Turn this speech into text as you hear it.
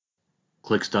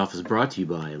Click Stuff is brought to you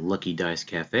by Lucky Dice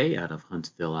Cafe out of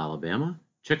Huntsville, Alabama.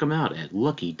 Check them out at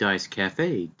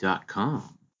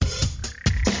luckydicecafe.com.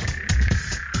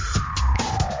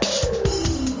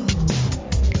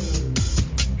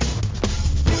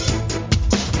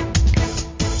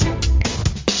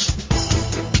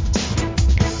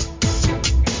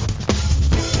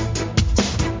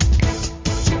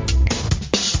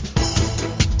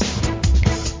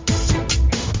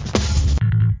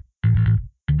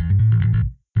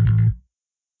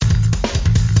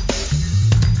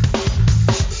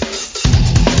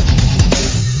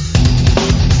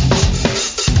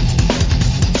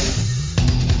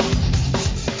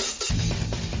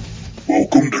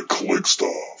 Welcome to Click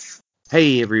Stuff.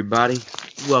 Hey everybody,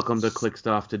 welcome to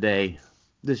Clickstuff today.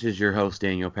 This is your host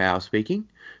Daniel Powell speaking.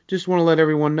 Just want to let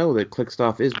everyone know that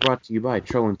Clickstuff is brought to you by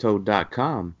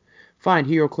TrollandToad.com. Find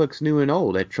HeroClix new and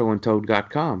old at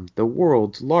TrollandToad.com, the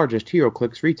world's largest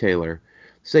HeroClix retailer.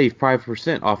 Save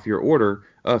 5% off your order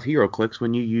of HeroClix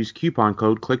when you use coupon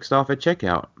code Clickstuff at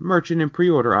checkout. Merchant and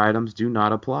pre-order items do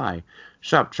not apply.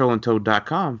 Shop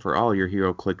TrollandToad.com for all your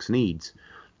HeroClix needs.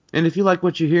 And if you like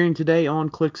what you're hearing today on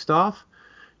Clickstuff,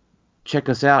 check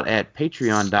us out at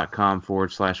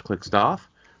patreon.com/clickstuff.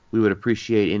 We would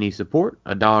appreciate any support.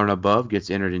 $1 and above gets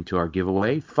entered into our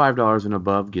giveaway. $5 and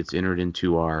above gets entered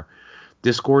into our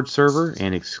Discord server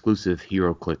and exclusive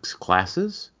HeroClix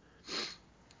classes.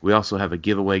 We also have a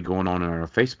giveaway going on our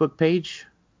Facebook page,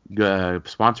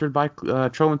 sponsored by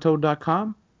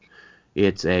TrollandToad.com.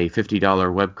 It's a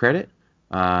 $50 web credit.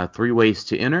 3 ways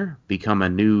to enter: become a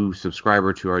new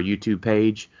subscriber to our YouTube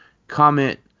page,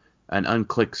 comment an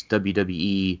unclicked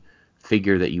WWE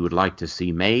figure that you would like to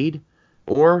see made,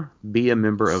 or be a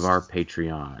member of our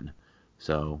Patreon.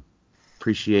 So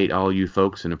appreciate all you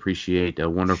folks and appreciate a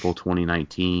wonderful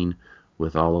 2019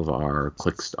 with all of our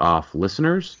Clicks Off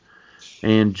listeners.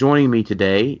 And joining me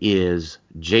today is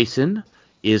Jason.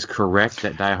 Is correct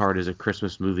that Die Hard is a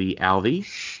Christmas movie, Alvy.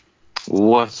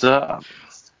 What's up?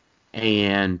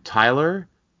 And Tyler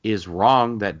is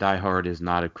wrong that Die Hard is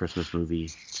not a Christmas movie,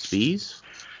 Spees.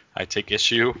 I take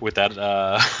issue with that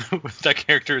with that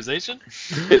characterization.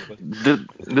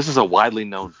 This is a widely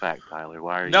known fact, Tyler.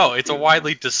 Why are you? No, it's a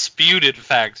widely disputed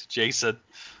fact, Jason.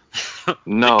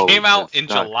 No, it came out that's in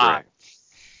not July. correct.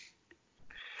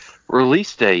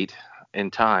 Release date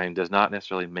and time does not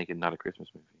necessarily make it not a Christmas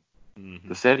movie. Mm-hmm.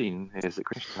 The setting is at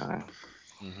Christmas time.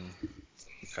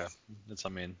 Mm-hmm. Okay,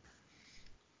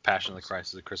 Passion of the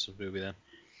Christ is a Christmas movie then.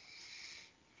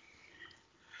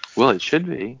 Well, it should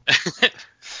be.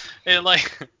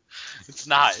 It's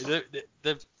not.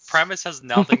 The premise has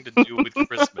nothing to do with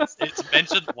Christmas. It's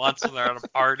mentioned once when they're at a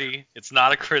party. It's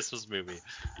not a Christmas movie.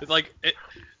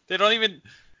 They don't even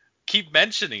keep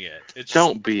mentioning it.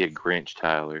 Don't be a Grinch,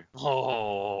 Tyler.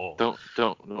 Oh. Don't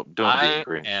be a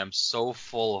Grinch. I am so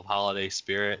full of holiday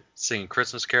spirit, singing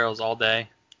Christmas carols all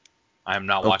day. I am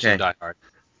not watching Die Hard.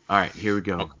 All right, here we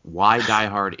go. Why Die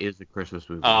Hard is a Christmas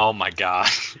movie? Oh my god.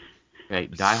 Okay,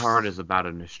 Die Hard is about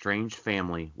an estranged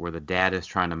family where the dad is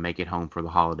trying to make it home for the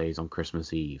holidays on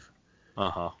Christmas Eve.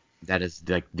 Uh-huh. That is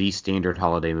like the standard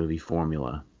holiday movie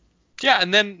formula. Yeah,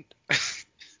 and then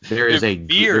there is a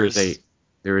greedy,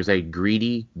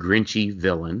 Grinchy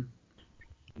villain.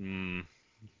 No.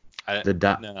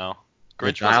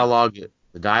 The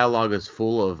dialogue is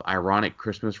full of ironic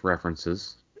Christmas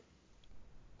references.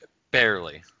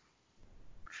 Barely.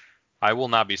 I will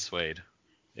not be swayed.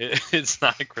 It's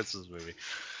not a Christmas movie.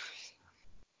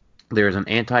 There's an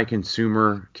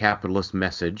anti-consumer capitalist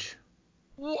message.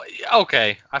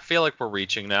 Okay, I feel like we're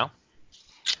reaching now.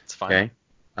 It's fine. Okay.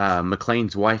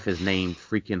 McClane's wife is named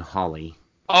freaking Holly.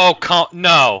 Oh,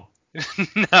 no.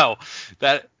 No.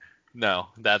 No.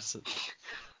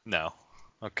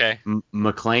 Okay.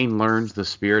 McClane learns the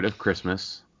spirit of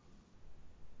Christmas.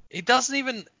 It does it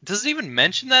even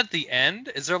mention that at the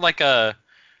end? Is there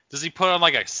does he put on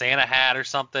like a Santa hat or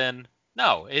something?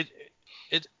 No,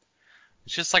 it's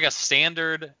just like a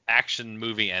standard action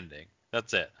movie ending.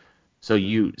 That's it. So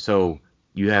you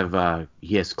have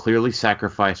he has clearly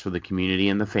sacrificed for the community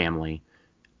and the family.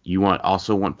 You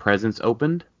also want presents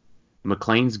opened?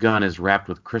 McClane's gun is wrapped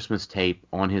with Christmas tape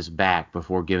on his back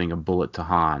before giving a bullet to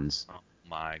Hans. Oh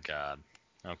my god.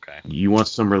 Okay. You want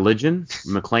some religion?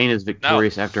 McClane is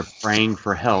victorious after praying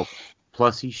for help.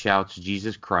 Plus, he shouts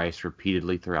Jesus Christ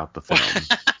repeatedly throughout the film.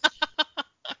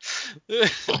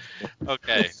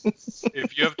 Okay.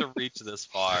 If you have to reach this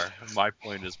far, my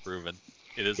point is proven.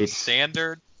 It is a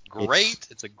standard,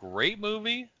 it's a great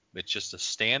movie. It's just a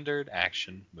standard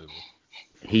action movie.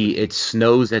 It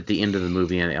snows at the end of the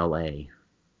movie in L.A.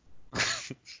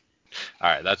 All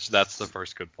right, that's the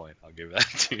first good point. I'll give that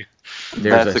to you.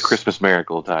 That's a Christmas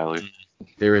miracle, Tyler.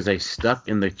 There is a stuck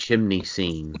in the chimney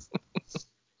scene.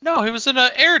 No, he was in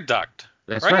an air duct.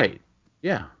 That's right.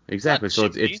 Yeah, exactly. Not So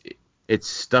chimney. it's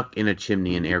stuck in a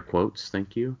chimney in air quotes.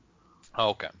 Thank you. Oh,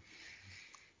 okay.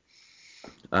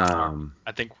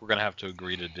 I think we're gonna have to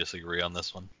agree to disagree on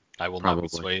this one. I will not be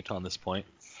Probably. swayed on this point.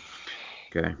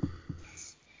 Okay.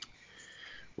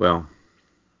 Well,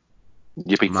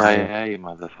 Yippee-ki-yay,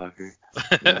 motherfucker.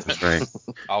 that's right.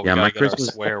 Oh, we Yeah, gotta my get our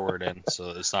Christmas- swear word in, so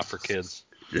it's not for kids.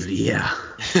 Yeah.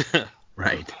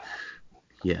 Right.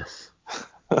 Yes.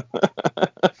 The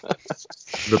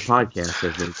podcast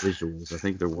has no visuals. I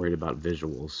think they're worried about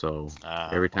visuals. So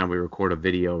every time we record a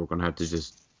video, we're gonna have to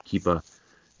just keep a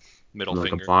Middle like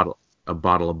finger. a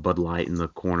bottle of Bud Light in the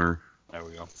corner. There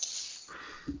we go.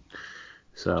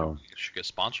 So You should get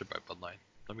sponsored by Bud Light.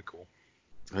 That'd be cool.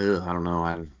 I don't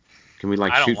know. Can we I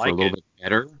don't shoot for like a little it. bit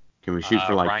better? Can we shoot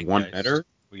for Rheingeist. one better?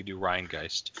 We could do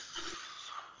Rheingeist.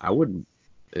 I wouldn't.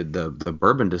 The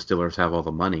bourbon distillers have all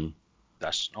the money.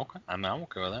 That's okay. I'm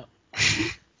okay with that.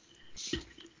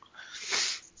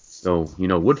 So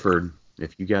Woodford,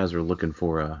 if you guys are looking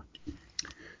for a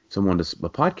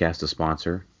podcast to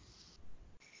sponsor,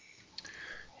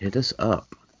 hit us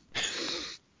up.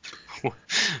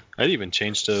 I'd even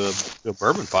change to a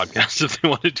bourbon podcast if they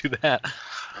want to do that.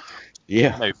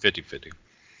 Yeah. Maybe 50-50.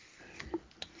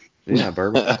 Yeah,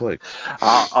 bourbon click.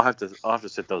 I'll have to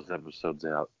sit those episodes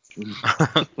out.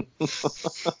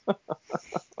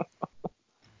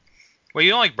 Well,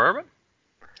 you don't like bourbon?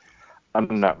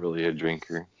 I'm not really a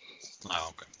drinker. Oh,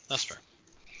 okay. That's fair.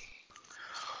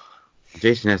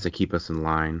 Jason has to keep us in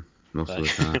line most of the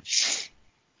time.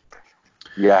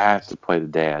 Yeah, I have to play the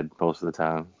dad most of the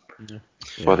time. Yeah.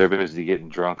 While they're busy getting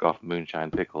drunk off moonshine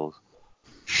pickles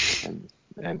and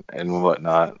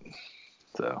whatnot.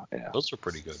 So yeah. Those are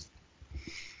pretty good.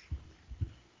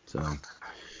 So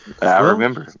I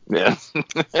remember. Yeah.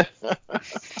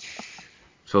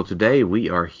 So today we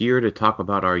are here to talk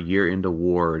about our year-end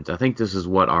awards. I think this is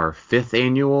our 5th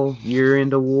annual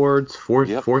year-end awards,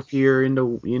 fourth year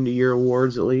into year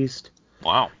awards at least.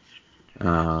 Wow.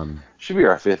 Should be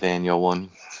our 5th annual one.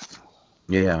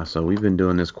 Yeah, so we've been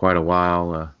doing this quite a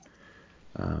while.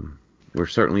 We're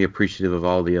certainly appreciative of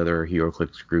all the other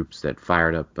HeroClix groups that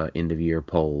fired up end-of-year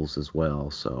polls as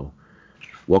well. So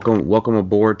welcome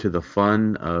aboard to the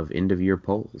fun of end-of-year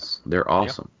polls. They're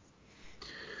awesome. Yep.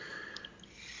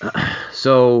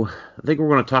 So I think we're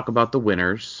going to talk about the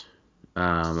winners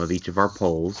of each of our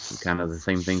polls, kind of the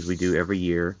same things we do every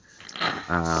year.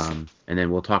 And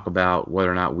then we'll talk about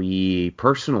whether or not we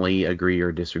personally agree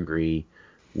or disagree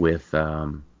with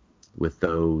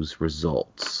those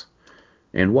results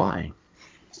and why.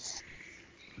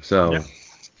 So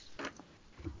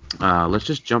let's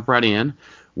just jump right in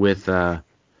with I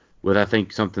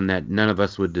think something that none of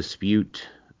us would dispute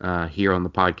here on the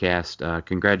podcast.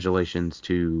 Congratulations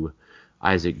to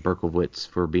Isaac Berkowitz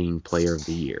for being Player of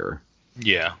the Year.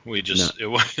 Yeah,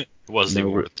 it wasn't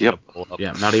even worth a poll up.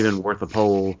 Yeah, not even worth a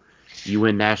poll. You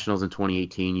win Nationals in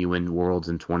 2018. You win Worlds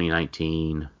in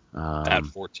 2019. At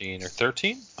 14 or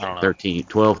 13? I don't know. 13,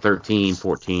 12, 13,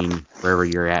 14, wherever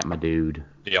you're at, my dude.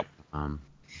 Yep.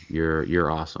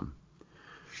 You're awesome.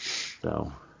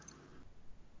 So,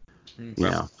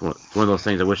 it's one of those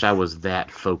things. I wish I was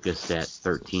that focused at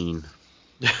 13.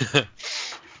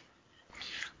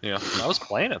 Yeah, I was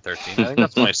playing at 13. I think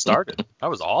that's when I started. I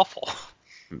was awful.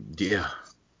 Yeah.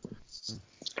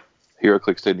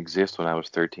 HeroClix didn't exist when I was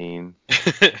 13.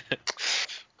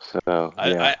 So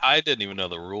yeah. I didn't even know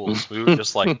the rules. We would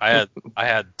just like I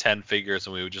had 10 figures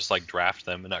and we would just like draft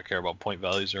them and not care about point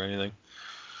values or anything.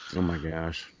 Oh my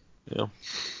gosh. Yeah.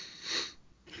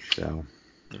 So,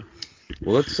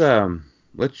 well,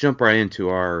 let's jump right into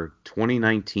our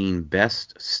 2019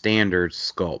 best standard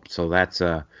sculpt. So that's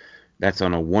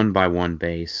on a 1-by-1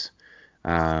 base.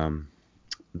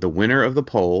 The winner of the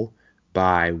poll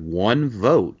by 1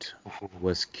 vote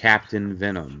was Captain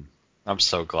Venom. I'm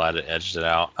so glad it edged it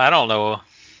out. I don't know.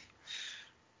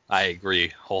 I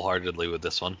agree wholeheartedly with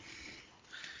this one.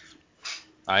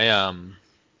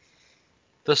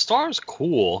 The star's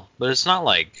cool, but it's not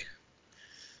like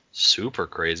super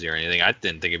crazy or anything. I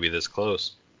didn't think it'd be this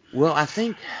close. Well, I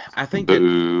think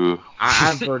Boo.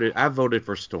 that I voted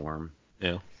for Storm.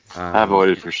 Yeah. I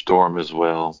voted for Storm as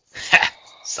well.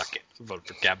 Suck it. Vote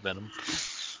for Cap Venom.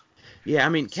 Yeah, I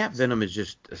mean Cap Venom is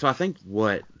just so I think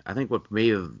what may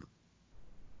have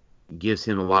gives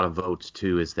him a lot of votes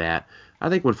too is that I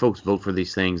think when folks vote for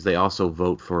these things, they also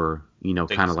vote for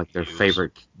kind of like their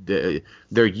favorite,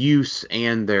 their use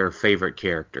and their favorite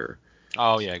character.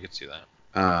 Oh yeah, I could see that.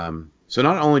 So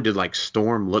not only did like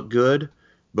Storm look good,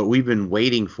 but we've been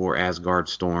waiting for Asgard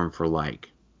Storm for like,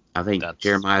 I think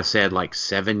Jeremiah said like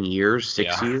 7 years,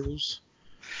 6 years.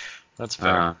 That's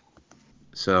fair.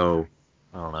 So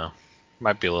I don't know.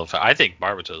 Might be a little. I think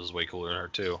Barbatos is way cooler than her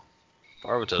too.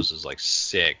 Barbatos is like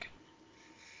sick.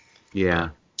 Yeah.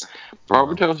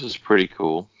 Barbatos is pretty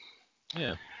cool.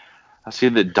 Yeah. I see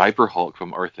that Diaper Hulk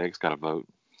from Earth X got a vote.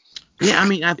 Yeah, I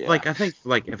mean, I think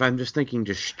if I'm just thinking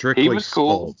just strictly He was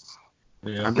cool. sculpt,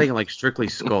 I'm thinking like strictly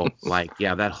sculpt. Like,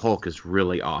 yeah, that Hulk is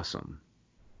really awesome.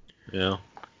 Yeah.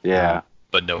 Yeah.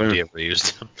 But nobody ever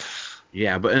used him.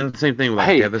 Yeah, but and the same thing with like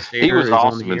Hey, Devastator he was is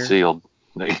awesome on and here. sealed.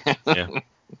 Yeah.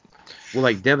 Well,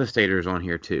 like Devastator is on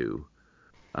here too.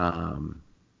 And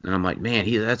I'm like, man,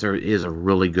 is a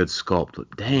really good sculpt.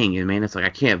 But dang, and man, it's like I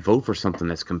can't vote for something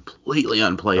that's completely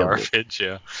unplayable. Garbage,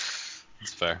 yeah.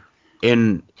 That's fair.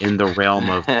 In the realm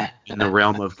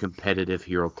of competitive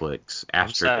HeroClix.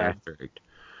 Asterisk.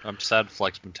 I'm sad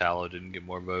Flex Metallo didn't get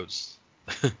more votes.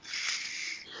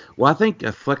 Well, I think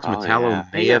Flex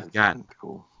Metallo may have gotten.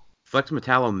 Cool. Flex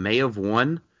Metallo may have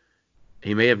won.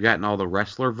 He may have gotten all the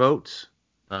wrestler votes.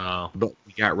 Oh. But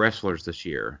we got wrestlers this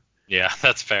year. Yeah,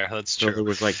 that's fair. That's true. So there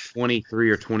was like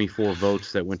 23 or 24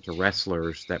 votes that went to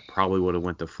wrestlers that probably would have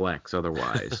went to Flex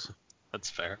otherwise. That's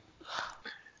fair.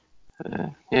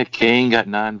 Yeah, Kane got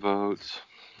 9 votes.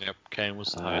 Yep, Kane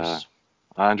was the highest.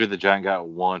 Andre the Giant got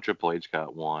 1. Triple H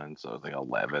got 1. So I think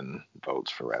 11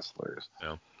 votes for wrestlers.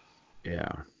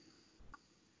 Yeah.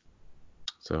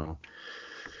 So,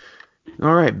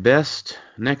 all right,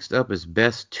 next up is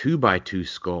best 2x2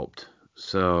 sculpt.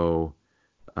 So,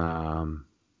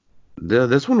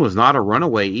 this one was not a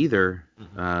runaway either.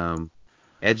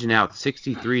 Edging out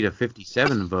 63 to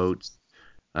 57 votes,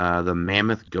 the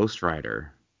Mammoth Ghost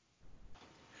Rider.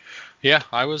 Yeah,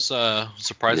 I was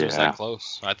surprised it was that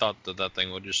close. I thought that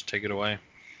thing would just take it away.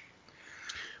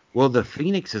 Well, the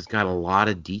Phoenix has got a lot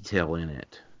of detail in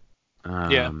it.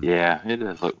 Yeah, it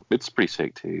does look. It's pretty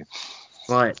sick too.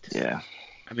 But yeah,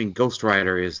 I mean, Ghost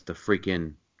Rider is the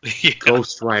freaking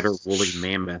Ghost Rider woolly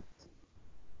mammoth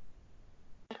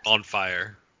on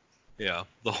fire. Yeah,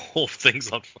 the whole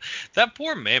thing's on fire. That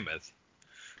poor mammoth.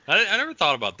 I never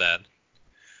thought about that.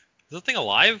 Is that thing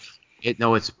alive?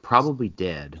 No, it's probably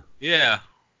dead. Yeah,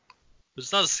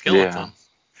 it's not a skeleton.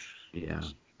 Yeah.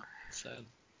 Sad.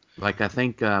 Like I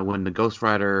think when the Ghost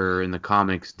Rider in the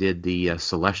comics did the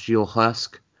Celestial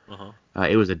Husk,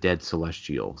 it was a dead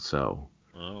Celestial. So.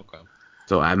 Oh, okay.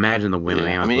 So I imagine the women.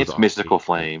 I mean, it's Mystical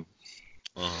Flame.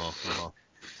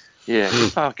 Yeah,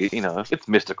 it's not, it's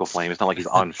Mystical Flame. It's not like he's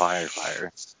on fire.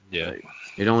 Yeah.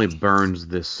 It only burns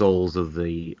the souls of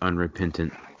the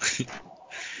unrepentant.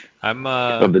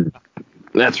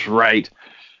 That's right.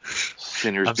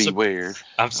 Sinners beware.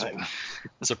 I'm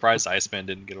surprised Iceman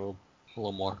didn't get a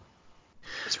little more.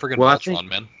 It's freaking Voltron,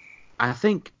 man. I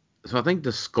think the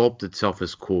sculpt itself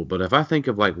is cool, but if I think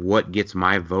of like what gets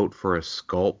my vote for a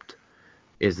sculpt,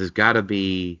 there's got to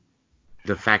be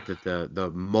the fact that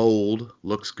the mold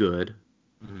looks good.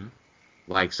 Mm-hmm.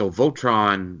 Like, so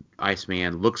Voltron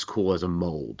Iceman looks cool as a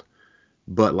mold,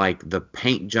 but like the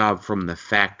paint job from the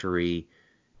factory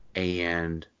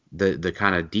and the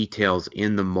kind of details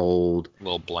in the mold, a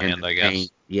little bland, I guess.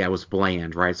 Yeah, it was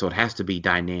bland, right? So it has to be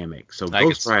dynamic. So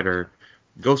Ghost Rider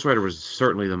was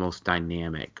certainly the most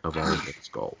dynamic of all of the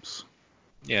sculpts.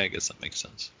 Yeah, I guess that makes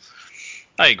sense.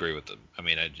 I agree with them. I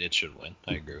mean, it should win.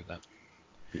 I agree with that.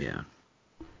 Yeah.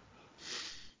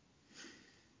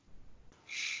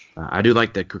 I do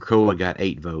like that Krakoa got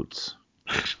 8 votes.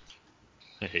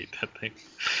 I hate that thing.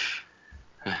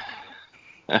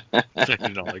 I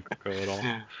do not like Krakoa at all.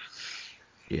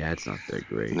 Yeah, it's not that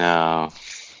great. No.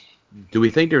 Do we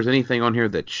think there's anything on here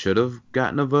that should have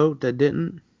gotten a vote that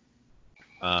didn't?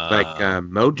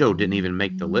 Mojo didn't even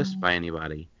make the list by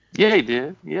anybody. Yeah, he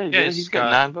did. Yeah, he did. He's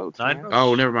got 9 votes. 9 votes.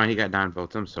 Oh, never mind. He got 9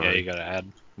 votes. I'm sorry. Yeah, you got to add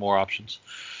more options.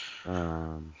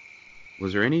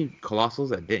 Was there any Colossals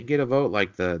that didn't get a vote?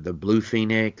 Like the Blue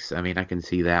Phoenix? I mean, I can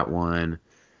see that one.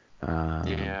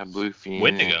 Yeah, Blue Phoenix.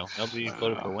 Wendigo. Nobody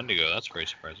voted for Wendigo. That's very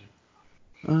surprising.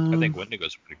 I think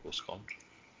Wendigo's a pretty cool sculpt.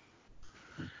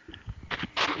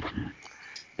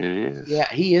 It is.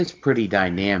 Yeah, he is pretty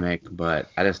dynamic, but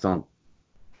I just don't.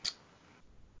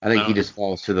 I think he just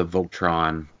falls to the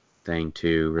Voltron thing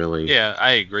too, really. Yeah,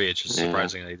 I agree. It's just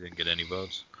surprising that he didn't get any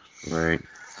votes. Right.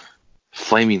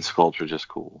 Flaming sculpture just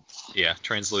cool. Yeah,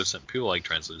 translucent. People like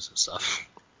translucent stuff.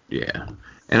 Yeah.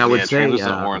 And I would say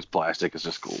translucent orange plastic is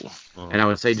just cool. And I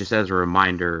would say, just as a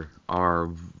reminder,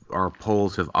 our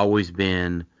polls have always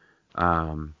been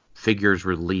figures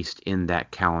released in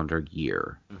that calendar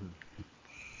year. Mm-hmm.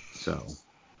 So.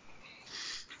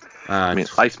 I mean,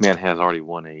 Iceman has already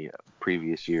won a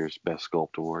previous year's Best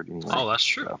Sculpt award anyway. Oh, that's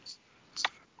true. So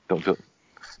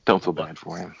don't feel bad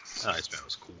for him. Iceman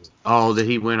was cool. Oh, did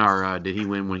he win Did he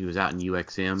win when he was out in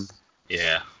UXM?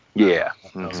 Yeah. Yeah.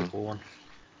 That was a cool one.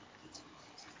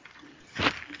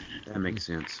 That makes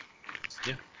sense.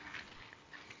 Yeah.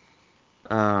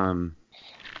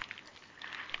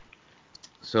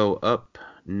 So up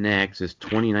next is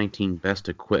 2019 Best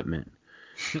Equipment.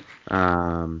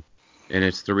 And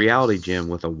it's the Reality Gym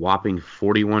with a whopping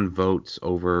 41 votes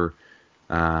over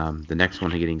the next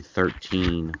one getting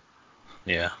 13.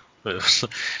 Yeah.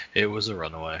 It was a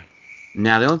runaway.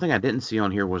 Now, the only thing I didn't see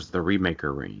on here was the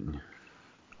Remaker ring.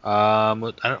 I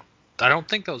don't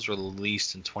think that was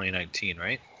released in 2019,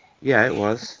 right? Yeah, it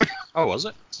was. Oh, was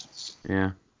it?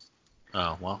 Yeah.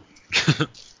 Oh, well.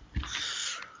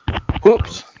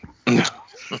 Whoops.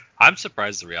 I'm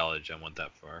surprised the Reality Gem went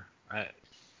that far.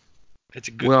 It's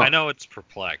a good. Well, I know it's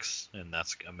Perplex, and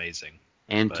that's amazing.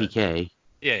 And but, TK.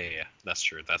 Yeah. That's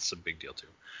true. That's a big deal too.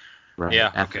 Right.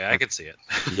 Yeah. Okay, I could see it.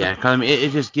 Yeah, 'cause, I mean,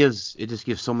 it just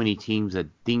gives so many teams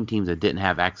theme teams that didn't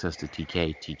have access to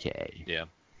TK. Yeah.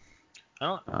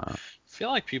 I feel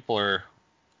like people are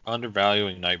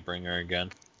undervaluing Nightbringer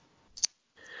again.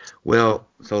 Well,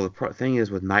 so the thing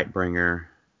is with Nightbringer,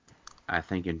 I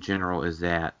think in general is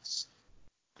that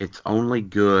it's only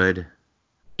good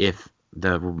if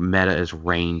the meta is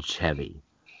range heavy,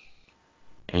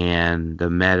 and the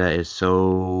meta is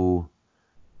so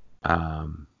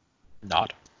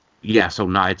Not. yeah, so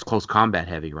not it's close combat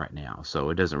heavy right now,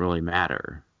 so it doesn't really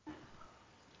matter.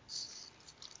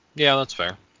 Yeah, that's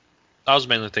fair. I was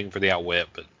mainly thinking for the Outwit,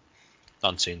 but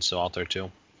Unseen's still out there too.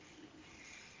 What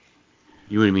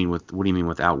do you mean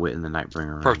with Outwit and the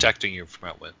Nightbringer? Ring? Protecting you from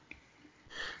Outwit.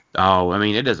 Oh, I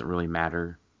mean, it doesn't really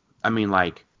matter. I mean,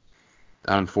 like,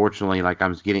 unfortunately, like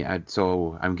I'm getting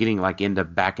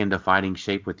back into fighting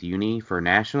shape with Uni for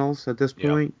nationals at this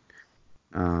point,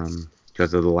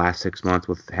 because of the last 6 months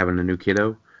with having a new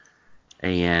kiddo,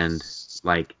 and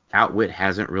like Outwit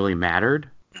hasn't really mattered.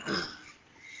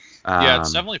 Yeah,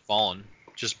 it's definitely fallen.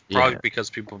 Just probably because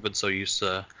people have been so used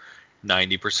to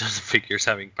 90% of figures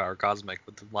having Power Cosmic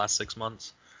within the last 6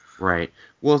 months. Right.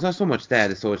 Well, it's not so much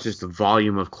that. So it's just the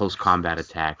volume of close combat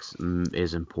attacks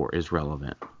is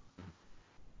relevant.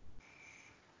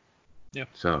 Yeah.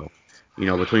 So,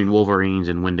 between Wolverines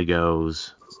and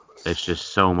Wendigos, it's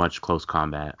just so much close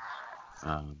combat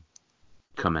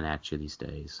coming at you these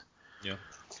days. Yeah.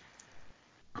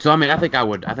 So I mean, I think I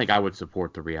would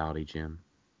support the Reality Gym.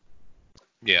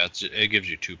 Yeah, it gives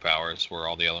you 2 powers, where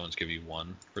all the other ones give you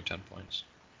 1 for 10 points.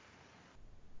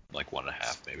 Like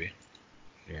 1.5 maybe.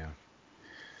 Yeah.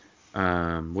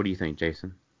 What do you think,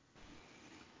 Jason?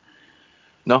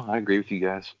 No, I agree with you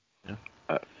guys.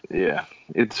 Yeah.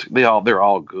 Yeah, they're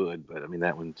all good, but I mean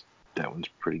that one's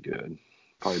pretty good.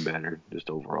 Probably better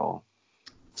just overall.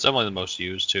 It's definitely the most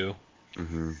used too.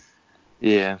 Mm-hmm.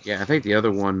 Yeah. Yeah, I think the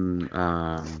other one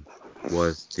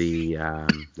was the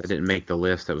that didn't make the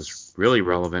list. That was really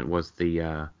relevant was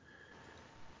the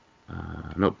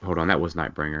nope. Hold on, that was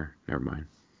Nightbringer. Never mind.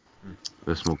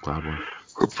 The Smoke Cloud one.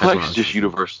 Perplex is just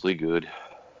universally good.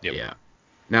 Yep. Yeah.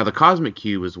 Now the Cosmic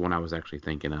Cube is one I was actually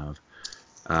thinking of,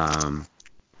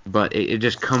 but it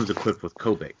just comes equipped with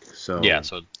Kobik. So yeah,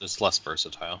 so it's less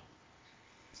versatile.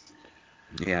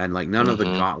 Yeah, and like none of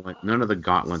the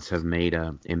gauntlets have made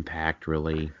an impact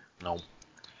really. No.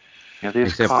 Yeah, they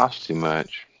just cost too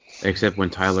much. Except when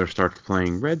Tyler starts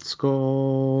playing Red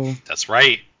Skull. That's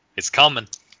right. It's coming.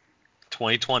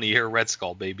 2020 year Red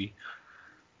Skull, baby.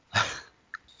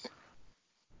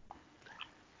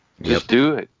 Just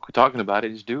do it. Quit talking about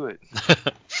it. Just do it.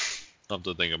 I'll have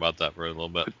to think about that for a little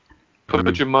bit.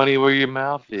 Put your money where your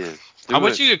mouth is. How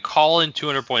much you could call in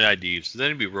 200-point IDs? Then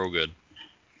it'd be real good.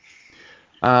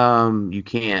 You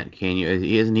can't, can you?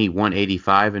 Isn't he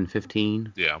 185 and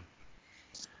 15? Yeah.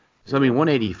 So I mean,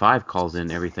 185 calls in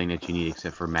everything that you need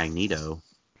except for Magneto.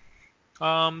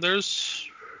 Wasn't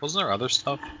there other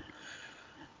stuff?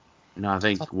 No, I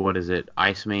think what is it?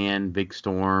 Iceman, Big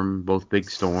Storm, both Big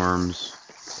Storms.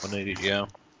 180, yeah.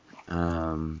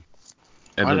 And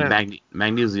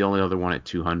Magneto's the only other one at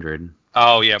 200.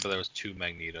 Oh yeah, but there was 2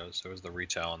 Magnetos. There was the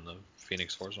Retail and the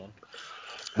Phoenix Force one.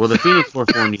 Well, the Phoenix Force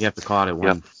one you have to call out at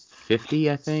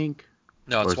 150, I think.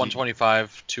 No, it's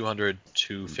 125, 200,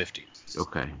 250.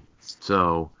 Okay,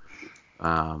 so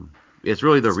it's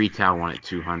really the Retail one at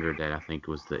 200 that I think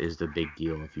is the big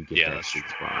deal if you get that sweet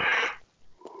spot.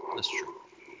 That's true.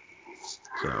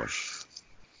 So,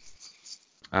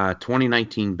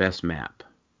 2019 best map.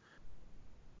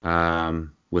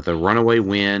 With a runaway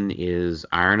win is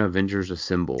Iron Avengers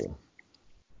Assemble.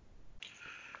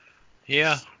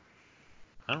 Yeah,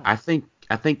 I think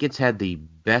it's had the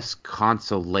best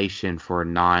consolation for a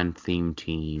non-theme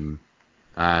team,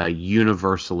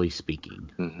 universally speaking.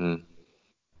 Mm-hmm.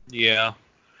 Yeah.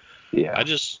 Yeah. I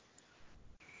just,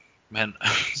 man,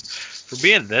 for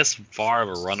being this far of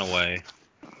a runaway,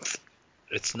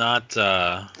 it's not.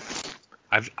 I've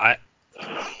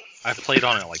played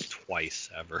on it like twice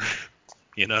ever.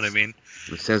 You know what I mean?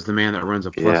 It says the man that runs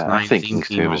a plus I 9 think theme King's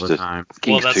team Tomb all is the just time.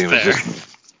 King's Well, that's Tomb is fair. just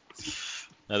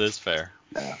That is fair.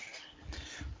 yeah.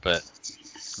 But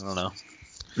I don't know.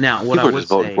 Now, what People I are would just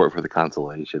voting say, for it for the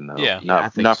consolation, though. Yeah. Yeah, I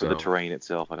think not for the so. terrain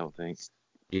itself. I don't think.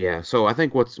 yeah. So I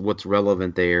think what's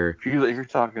relevant there, If you're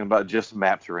talking about just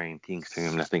map terrain, King's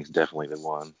Tomb, I think is definitely the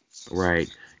one. right?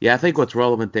 Yeah, I think what's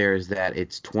relevant there is that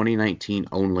it's 2019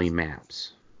 only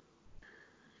maps.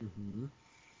 Mm-hmm.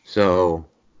 So,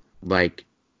 like,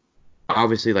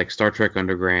 obviously, like Star Trek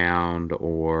Underground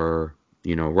or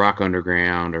Rock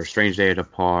Underground or Strange Day at the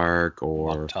Park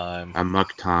or Muck Time.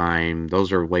 Muck Time.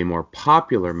 Those are way more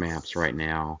popular maps right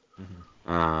now.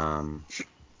 Mm-hmm.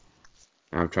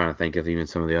 I'm trying to think of even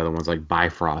some of the other ones like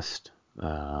Bifrost.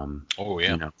 Oh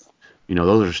yeah.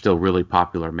 Those are still really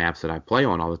popular maps that I play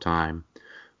on all the time,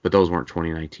 but those weren't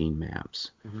 2019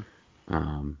 maps.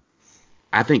 Mm-hmm.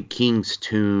 I think King's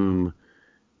Tomb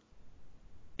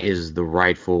is the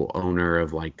rightful owner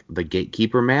of like the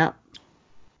Gatekeeper map.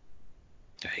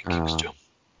 I hate King's Tomb.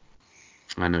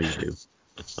 I know you do.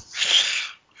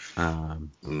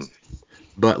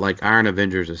 But like Iron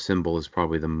Avengers Assemble is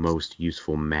probably the most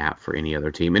useful map for any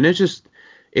other team, and it's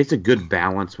a good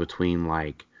balance between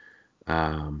like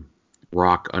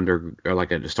Rock Under or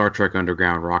like a Star Trek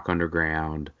Underground, Rock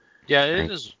Underground. Yeah, it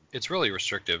is. It's really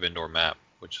restrictive indoor map,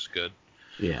 which is good.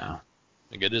 Yeah.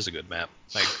 Like it is a good map.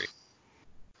 I agree.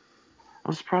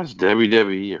 I'm surprised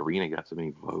WWE Arena got so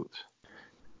many votes.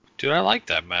 Dude, I like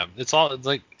that map. It's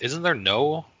like, isn't there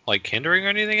no like hindering or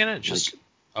anything in it? It's just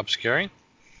obscuring.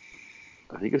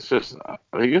 I think it's just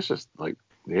like,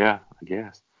 yeah, I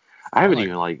guess. I haven't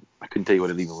even I couldn't tell you what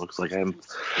it even looks like. I haven't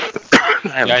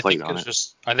played on it.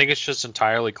 I think it's just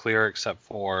entirely clear except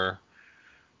for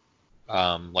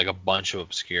like a bunch of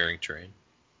obscuring terrain.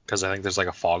 Because I think there's like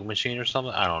a fog machine or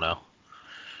something. I don't know.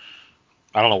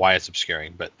 I don't know why it's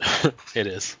obscuring, but it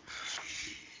is.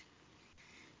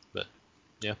 But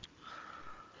yeah,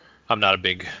 I'm not a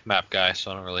big map guy,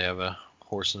 so I don't really have a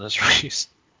horse in this race.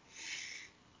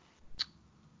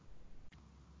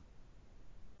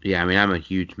 Yeah, I mean, I'm a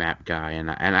huge map guy,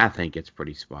 and I think it's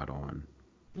pretty spot on.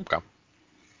 Okay.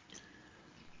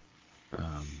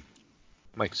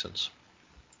 Makes sense.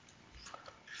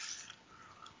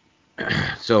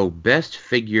 So, best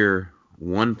figure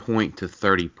 1 point to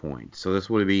 30 points. So this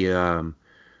would be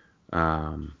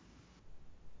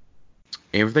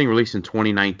everything released in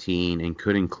 2019 and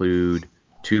could include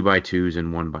 2x2s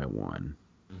and 1x1.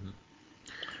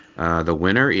 Mm-hmm. The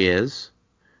winner is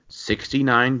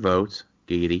 69 votes,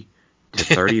 Giggity, to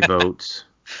 30 votes,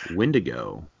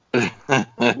 Wendigo. Yeah,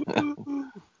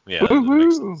 that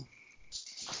makes sense.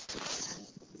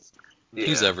 Yeah.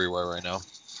 He's everywhere right now.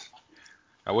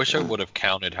 I wish I would have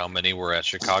counted how many were at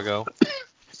Chicago,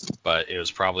 but it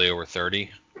was probably over 30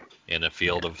 in a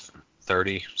field of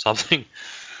 30 something.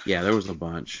 Yeah, there was a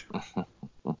bunch.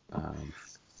 Yeah.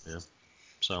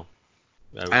 So.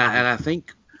 And I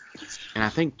think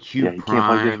Q Yeah, you can't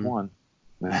play just Prime. one.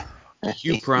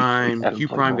 Q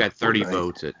Prime got 30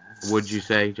 votes. What'd you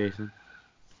say, Jason?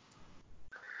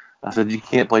 I said you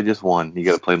can't play just one. You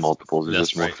got to play multiples. It's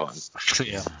just more fun.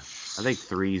 Yeah. I think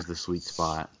 3 is the sweet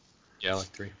spot. Yeah, I like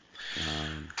 3.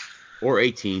 Or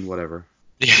 18, whatever.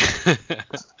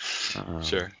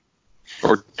 Sure.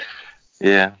 Or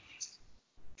yeah.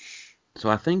 So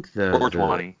I think Or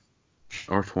 20.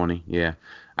 Or 20, yeah.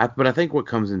 But I think what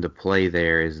comes into play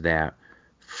there is that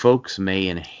folks may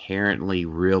inherently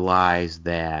realize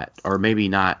that, or maybe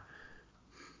not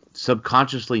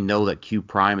subconsciously know that Q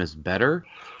Prime is better,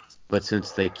 but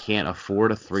since they can't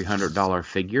afford a $300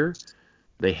 figure,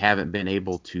 they haven't been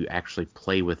able to actually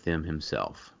play with him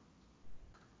himself.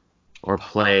 Or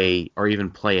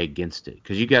even play against it.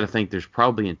 Because you got to think there's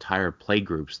probably entire play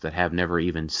groups that have never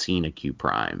even seen a Q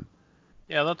Prime.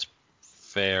 Yeah, that's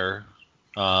fair.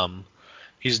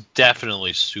 He's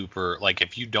definitely super. Like,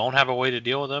 if you don't have a way to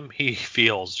deal with him, he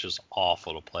feels just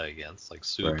awful to play against. Like,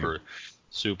 super, Right.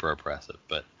 super oppressive.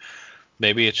 But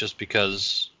maybe it's just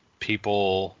because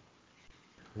people,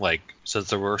 like, since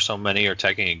there were so many are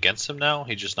taking against him now,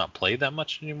 he's just not played that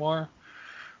much anymore.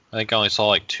 I think I only saw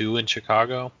like 2 in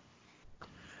Chicago.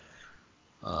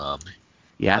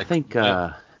 Yeah, I think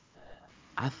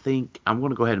I'm going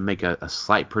to go ahead and make a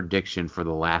slight prediction for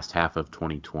the last half of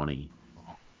 2020.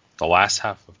 The last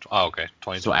half of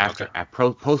 2020. So after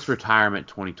post retirement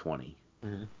 2020,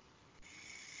 Mhm.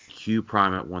 Q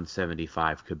Prime at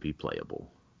 175 could be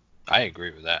playable. I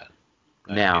agree with that.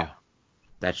 Now,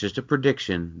 that's just a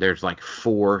prediction. There's like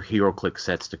 4 HeroClix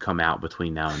sets to come out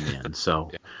between now and then, so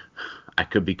Yeah. I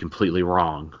could be completely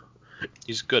wrong.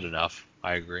 He's good enough.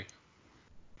 I agree.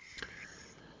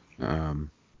 I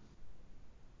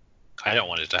don't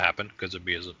want it to happen because it'd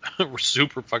be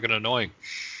super fucking annoying.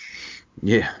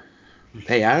 Yeah.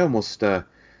 Hey, I almost when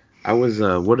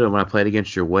I played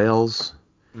against your Whales,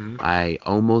 I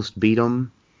almost beat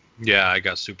them. Yeah, I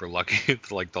got super lucky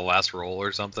like the last roll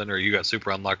or something, or you got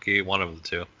super unlucky, one of the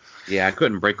two. Yeah, I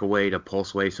couldn't break away to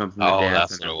pulse wave something to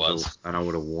death. That's what it was. And I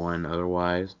would have won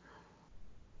otherwise.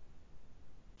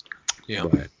 Yeah.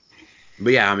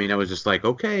 But yeah, I mean, I was just like,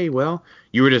 okay, well,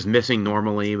 you were just missing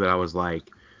normally, but I was like,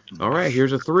 all right,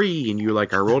 here's a 3, and you were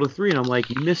like, I rolled a 3, and I'm like,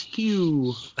 you missed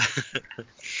Q.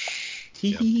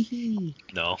 Tee.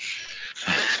 No.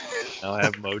 Now I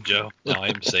have Mojo. Now I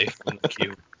am safe from the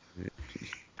Q.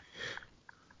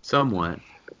 Somewhat.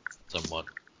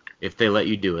 If they let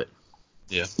you do it.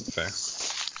 Yeah, fair.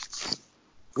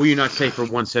 Well, you're not safe for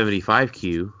 175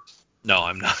 Q. No,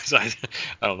 I'm not. I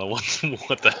don't know what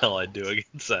the hell I'd do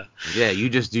against that. Yeah, you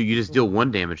just deal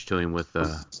 1 damage to him with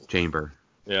Chamber.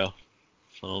 Yeah.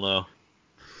 I don't know.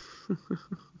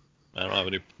 I don't have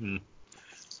any.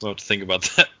 We'll have to think about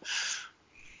that.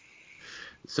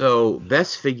 So,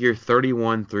 best figure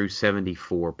 31 through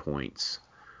 74 points.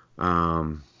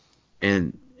 And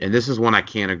this is one I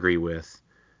can't agree with.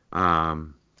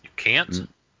 You can't?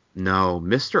 No,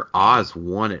 Mr. Oz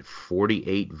won at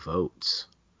 48 votes.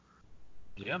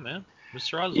 Yeah, man.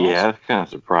 Mr. Oz is Yeah, awesome. that kind of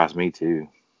surprised me too.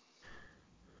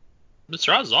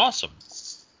 Mr. Oz is awesome.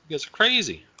 You guys are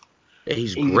crazy. Yeah,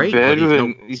 he's great, but he's no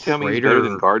You tell me he's Trader. better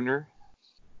than Gardner?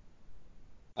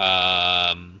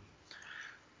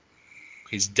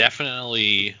 He's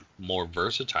definitely more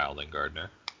versatile than Gardner.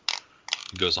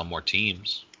 He goes on more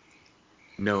teams.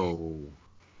 No.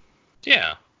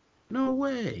 Yeah. No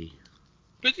way.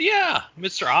 But yeah,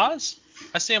 Mr. Oz,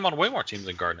 I see him on way more teams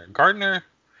than Gardner. Gardner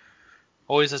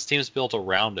always has teams built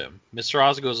around him. Mr.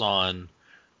 Oz goes on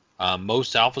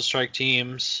most Alpha Strike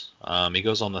teams. He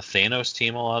goes on the Thanos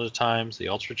team a lot of times, the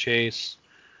Ultra Chase,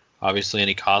 obviously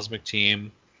any Cosmic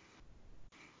team.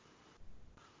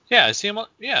 Yeah, I see him.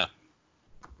 Yeah.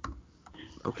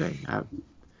 Okay. I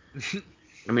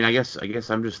mean, I guess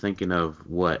I'm just thinking of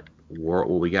what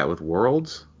we got with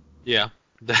Worlds. Yeah.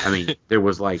 I mean, there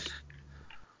was like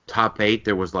top 8.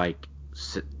 There was like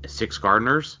 6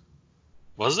 Gardeners.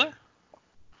 Was there?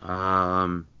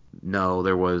 No,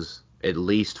 there was at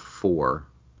least 4.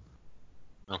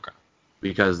 Okay.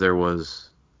 Because there was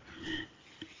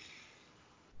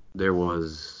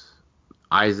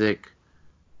Isaac,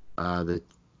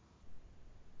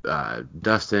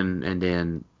 Dustin, and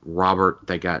then Robert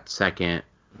that got second.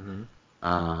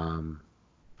 Mm-hmm.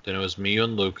 Then it was me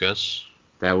and Lucas.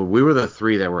 We were the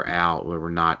 3 that were out. We were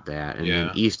not that, and Yeah.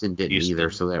 then Easton didn't either,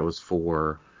 so that was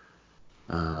 4.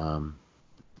 But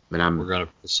we're gonna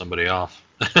piss somebody off.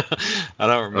 I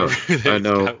don't remember. I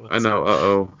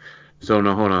know. So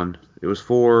no, hold on. It was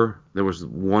 4. There was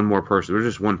one more person. There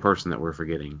was just one person that we're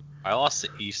forgetting. I lost to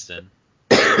Easton.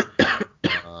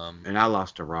 And I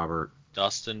lost to Robert.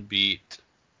 Dustin beat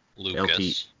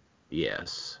Lucas.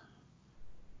 Yes.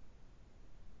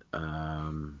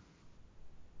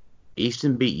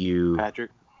 Easton beat you.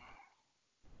 Patrick.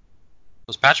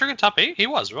 Was Patrick in top 8? He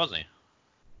was, wasn't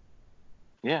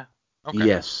he? Yeah. Okay.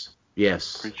 Yes.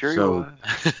 Pretty sure he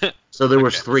was. So there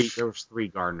was 3. There was 3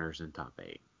 Gardeners in top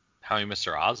 8. How many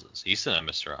Mr. Oz's? Easton had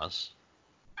Mr. Oz.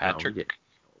 Patrick.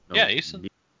 No, Easton.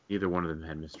 Neither one of them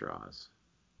had Mr. Oz.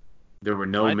 There were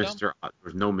no Mr. There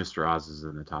was no Mr. Oz's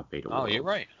in the top 8. Oh, you're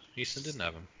right. Easton didn't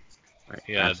have him. Right.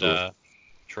 He had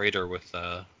Trader with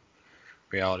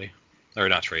Reality, or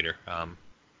not Trader.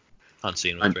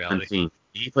 Unseen with Reality. Unseen.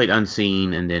 He played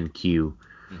Unseen and then Q,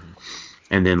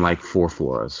 and then like 4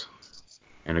 Floras,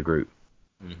 and a group.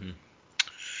 Mm-hmm.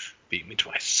 Beat me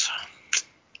twice.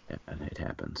 Yeah, it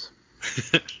happens.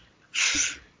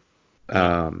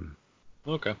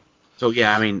 Okay. So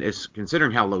yeah, I mean, it's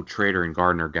considering how low Trader and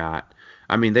Gardner got.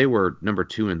 I mean, they were number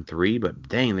 2 and 3, but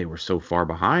dang, they were so far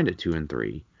behind at 2 and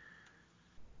 3.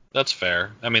 That's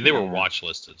fair. I mean, they were watch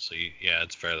listed, so yeah,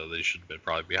 it's fair that they should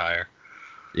probably be higher.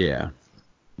 Yeah,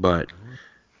 but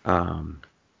I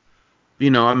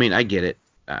mean, I get it.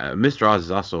 Mr. Oz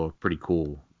is also a pretty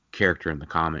cool character in the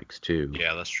comics too.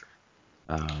 Yeah, that's true.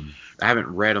 I haven't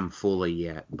read them fully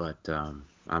yet, but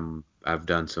I've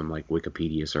done some like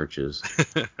Wikipedia searches.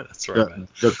 That's right, man.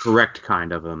 The correct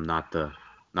kind of them, not the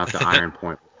Iron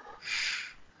Point.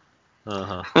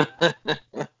 Uh-huh.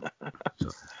 So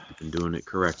you've been doing it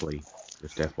correctly,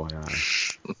 just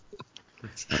FYI.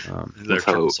 They're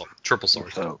triple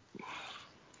swords.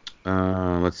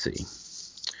 Let's see.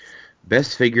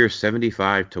 Best figure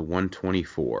 75 to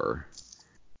 124.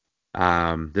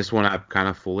 This one I kind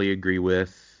of fully agree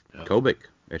with. Yep. Kobik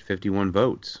at 51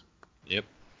 votes. Yep.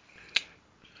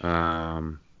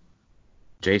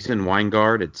 Jason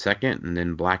Weingard at second, and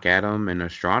then Black Adam and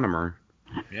Astronomer.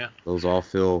 Yeah. Those all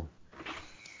feel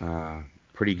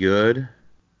pretty good.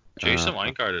 Jason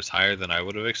Weingard is higher than I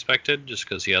would have expected, just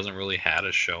because he hasn't really had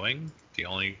a showing. The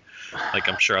only,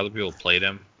 I'm sure other people played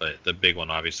him, but the big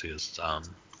one obviously is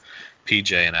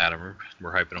PJ and Adam.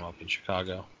 We're hyping him up in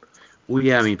Chicago. Well,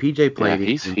 yeah, I mean PJ played.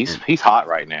 Yeah, he's hot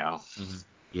right now. Mm-hmm.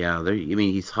 Yeah,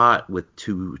 he's hot with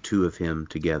two of him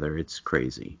together. It's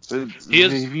crazy. He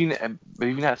is. Have you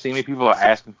not seen many people are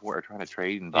asking for it or trying to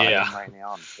trade and buy him right now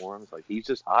on the forums? Like, he's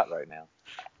just hot right now.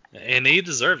 And he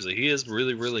deserves it. He is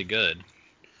really, really good.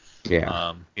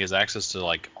 Yeah. He has access to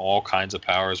like all kinds of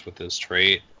powers with his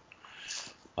trait.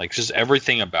 Like, just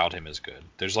everything about him is good.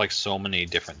 There's like so many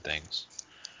different things.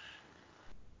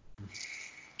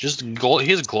 He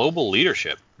has global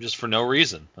leadership just for no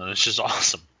reason, and it's just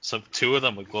awesome. So 2 of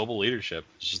them with global leadership,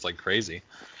 it's just like crazy.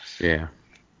 Yeah.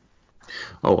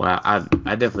 Oh, I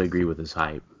definitely agree with his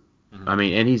hype. Mm-hmm. I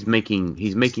mean, and he's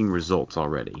making results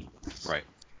already. Right.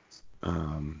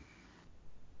 I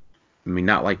mean,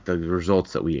 not like the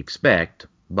results that we expect,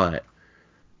 but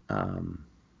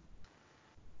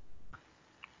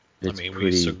it's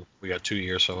we got 2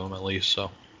 years of him at least,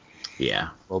 so yeah,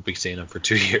 we'll be seeing him for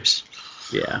 2 years.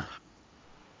 Yeah.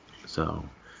 So,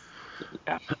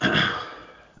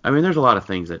 I mean, there's a lot of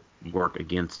things that work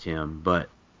against him, but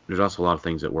there's also a lot of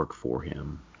things that work for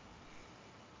him.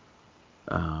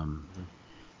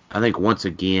 I think once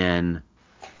again,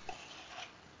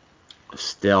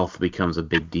 stealth becomes a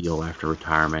big deal after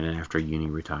retirement and after Uni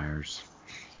retires.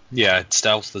 Yeah,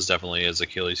 stealth is definitely his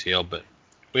Achilles heel, but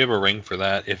we have a ring for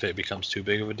that if it becomes too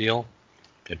big of a deal.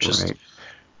 It just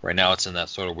right now it's in that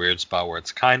sort of weird spot where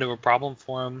it's kind of a problem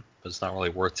for him, but it's not really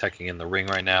worth taking in the ring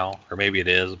right now. Or maybe it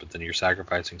is, but then you're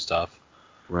sacrificing stuff.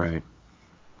 Right.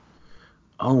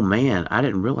 Oh man, I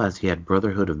didn't realize he had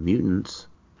Brotherhood of Mutants.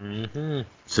 Mm-hmm.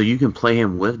 So you can play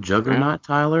him with Juggernaut,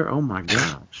 Tyler? Oh my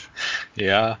gosh.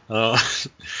 Yeah. I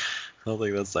don't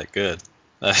think that's that good.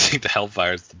 I think the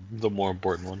Hellfire is the more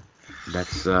important one.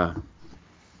 That's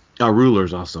Ruler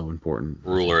is also important.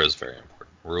 Ruler is very important.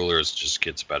 Ruler just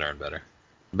gets better and better.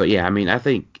 But yeah, I mean, I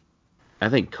think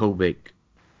Kobik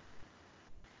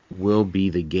will be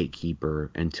the gatekeeper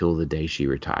until the day she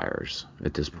retires.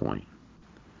 At this point.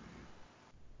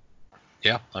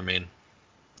 Yeah, I mean,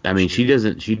 she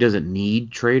doesn't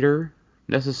need Trader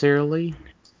necessarily.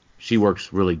 She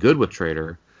works really good with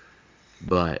Trader,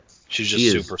 but she's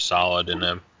just super solid in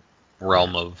a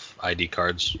realm of ID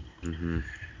cards. Mm-hmm.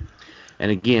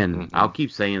 And again, I'll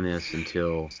keep saying this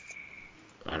until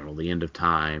I don't know the end of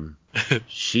time.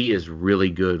 She is really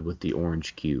good with the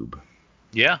orange cube.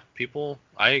 Yeah,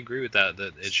 I agree with that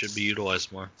it should be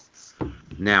utilized more.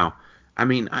 Now, I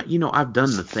mean, I've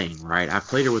done the thing, right? I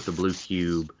played her with the blue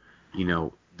cube.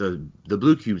 The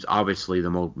blue cube's obviously the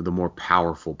more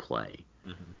powerful play.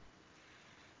 Mm-hmm.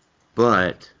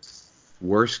 But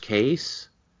worst case,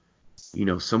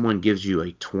 someone gives you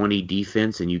a 20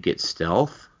 defense and you get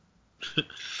stealth.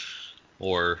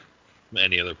 Or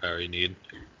any other power you need.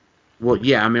 Well,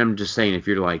 yeah, I mean, I'm just saying if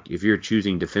you're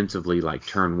choosing defensively like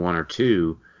turn 1 or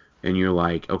 2, and you're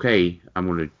like, okay, I'm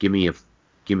gonna give me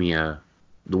the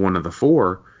one of the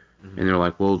 4, mm-hmm. and they're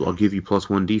like, well, I'll give you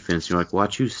 +1 defense. You're like, well, I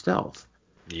choose stealth.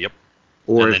 Yep.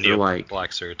 Or and if they're like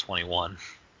Black Sir 21.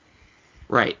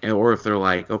 Right, or if they're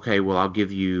like, okay, well, I'll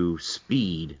give you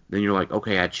speed, then you're like,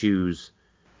 okay, I choose,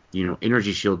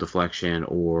 energy shield deflection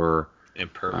or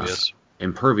impervious.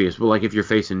 But like if you're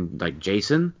facing like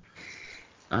Jason.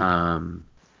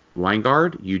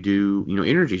 Weingard, you do,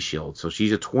 energy shield. So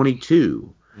she's a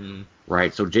 22,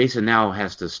 right? So Jason now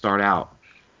has to start out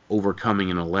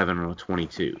overcoming an 11 or a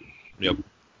 22. Yep.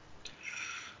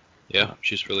 Yeah,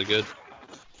 she's really good.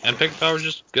 And Pick Power's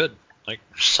just good. Like,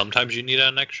 sometimes you need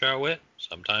an extra wit.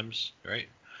 Sometimes, right?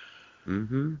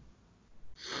 Mm-hmm.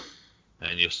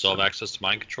 And you still have access to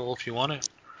mind control if you want it.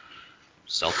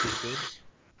 Stealth is good.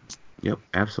 Yep,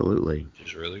 absolutely.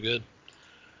 She's really good.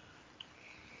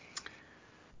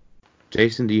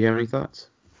 Jason, do you have any thoughts?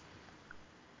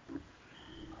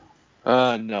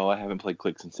 No, I haven't played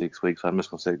Clicks in 6 weeks, so I'm just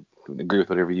going to agree with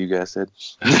whatever you guys said.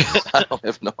 I don't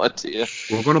have no idea.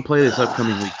 We're going to play this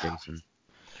upcoming week, Jason.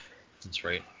 That's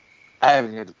right. I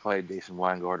haven't had to play Jason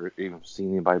Weingard or even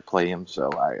seen anybody play him, so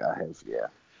I have, yeah.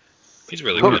 He's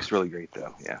really Kodak's good. really great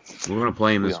though. Yeah. We're gonna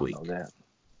play him We this all week. know that.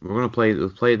 We're gonna play.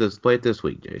 Let's play this. Play it this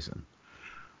week, Jason.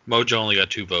 Mojo only got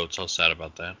 2 votes. I was sad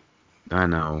about that. I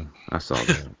know. I saw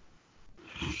that.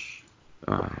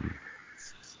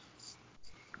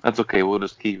 That's okay. We'll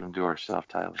just keep him to ourselves,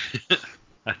 Tyler.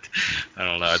 I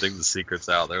don't know. I think the secret's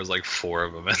out. There was like 4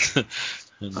 of them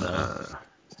in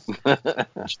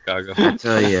Chicago. I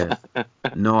tell you.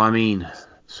 No, I mean,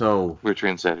 so We're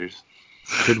trendsetters.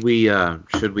 should we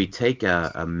take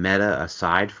a meta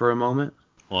aside for a moment?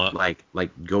 What? Like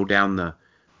go down the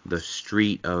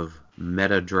street of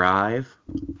Meta Drive.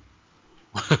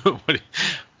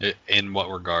 In what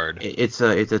regard? It's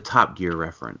a Top Gear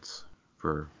reference.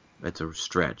 It's a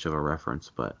stretch of a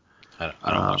reference, but I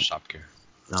don't watch Top Gear.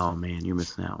 Oh man, you're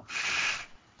missing out.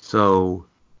 So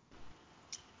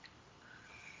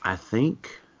I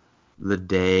think the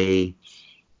days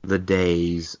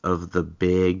of the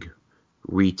big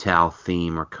retail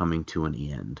theme are coming to an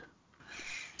end.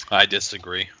 I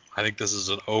disagree. I think this is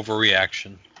an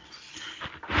overreaction.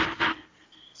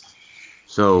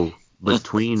 So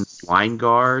between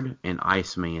Wineguard and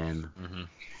Iceman,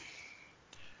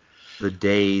 the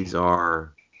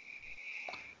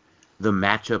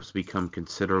matchups become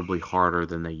considerably harder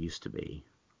than they used to be.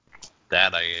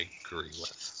 That I agree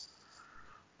with.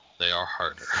 They are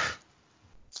harder.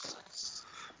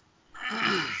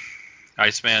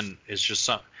 Iceman is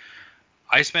something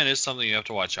you have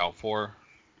to watch out for.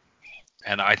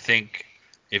 And I think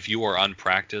if you are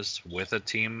unpracticed with a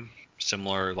team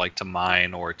similar like to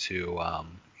mine or to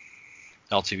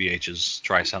LTVH's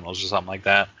Tri-Sentinels or something like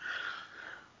that,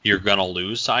 you're going to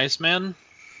lose to Iceman.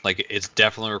 Like, it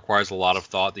definitely requires a lot of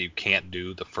thought that you can't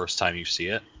do the first time you see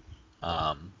it.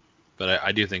 But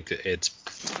I do think that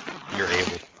you're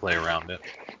able to play around it.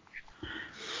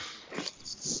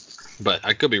 But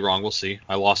I could be wrong. We'll see.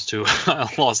 I lost to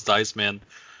Iceman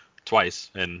twice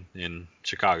in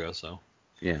Chicago, so.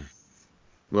 Yeah.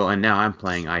 Well, and now I'm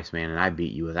playing Iceman, and I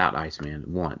beat you without Iceman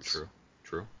once.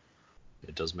 True.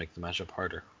 It does make the matchup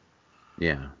harder.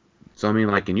 Yeah. So, I mean,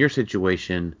 like, in your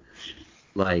situation,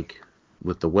 like,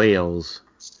 with the whales,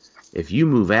 if you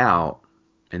move out,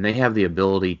 and they have the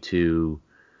ability to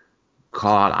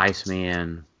call out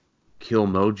Iceman, kill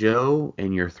Mojo,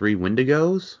 and your 3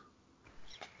 Wendigos,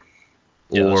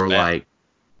 yeah, or, that's like,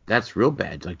 that's real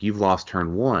bad. Like, you've lost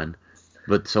turn 1.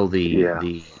 But, so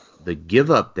the give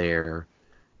up there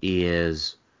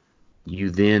is you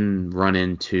then run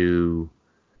into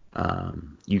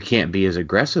you can't be as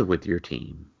aggressive with your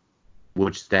team,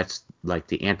 which that's like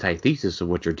the antithesis of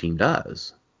what your team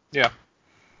does. Yeah.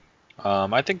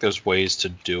 I think there's ways to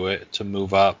do it, to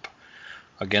move up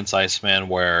against Iceman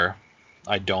where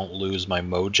I don't lose my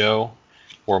Mojo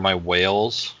or my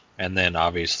whales, and then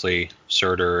obviously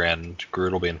Surtur and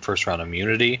Groot will be in first round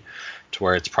immunity, to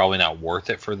where it's probably not worth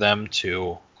it for them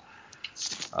to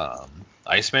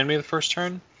Iceman me the first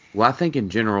turn. Well, I think in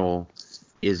general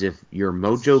is if your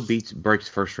Mojo breaks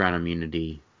first round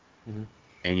immunity,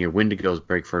 and your Wendigos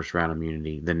break first round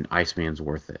immunity, then Iceman's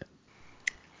worth it.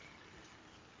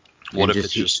 What if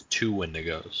it's just 2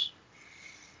 Wendigos?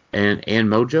 And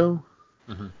Mojo?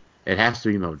 It has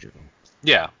to be Mojo.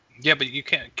 Yeah, but you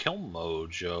can't kill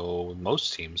Mojo with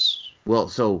most teams. Well,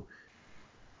 so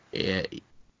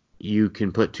you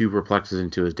can put 2 perplexes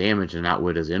into his damage and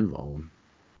outwit his invuln.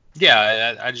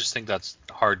 Yeah, I just think that's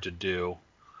hard to do.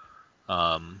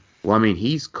 Well, I mean,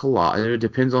 he's It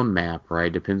depends on map, right?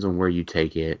 It depends on where you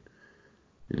take it.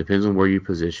 It depends on where you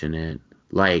position it.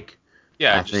 Like,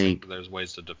 yeah, I just think there's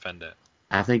ways to defend it.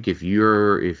 I think if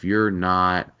you're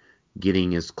not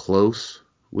getting as close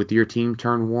with your team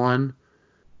turn 1,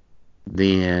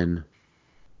 then.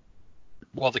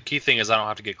 Well, the key thing is I don't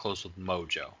have to get close with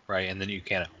Mojo, right? And then you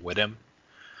can't outwit him.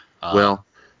 Well,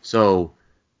 so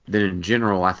then in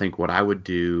general, I think what I would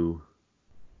do.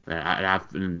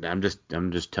 I'm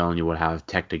just telling you how I've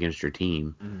teched against your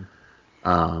team.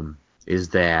 Is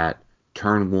that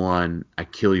turn 1 I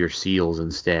kill your seals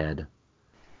instead.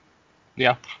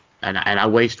 Yeah. And I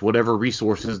waste whatever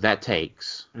resources that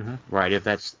takes. Right? If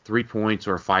that's 3 points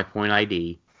or a 5-point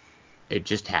ID, it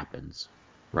just happens.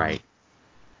 Right?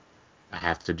 I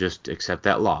have to just accept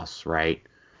that loss. Right?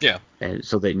 Yeah. And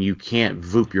so then you can't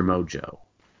voop your Mojo.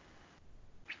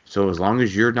 So as long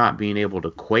as you're not being able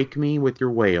to quake me with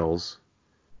your whales,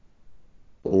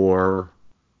 or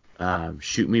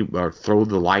shoot me or throw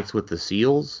the lights with the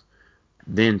seals,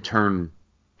 then turn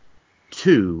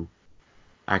 2,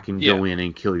 I can go in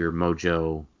and kill your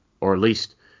Mojo, or at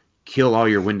least kill all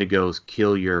your Wendigos,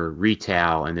 kill your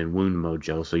retail, and then wound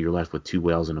Mojo, so you're left with 2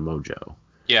 whales and a Mojo.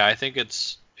 Yeah, I think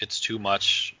it's too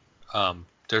much.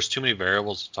 There's too many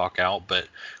variables to talk out, but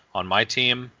on my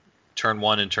team, turn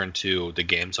 1 and turn 2, the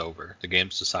game's over. The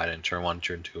game's decided in turn 1 and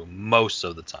turn 2 most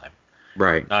of the time.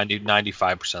 Right.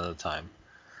 95% of the time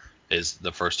is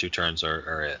the first 2 turns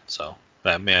are it. So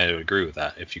I mean, I would agree with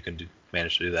that if you can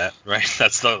manage to do that, right?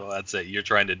 That's it. You're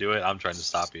trying to do it. I'm trying to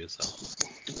stop you.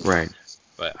 So. Right.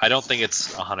 But I don't think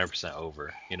it's 100%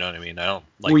 over. You know what I mean? I don't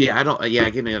like. Well, yeah, I don't. Yeah,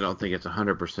 again, I don't think it's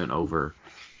 100% over,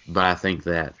 but I think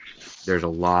that there's a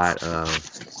lot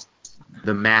of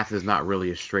the math is not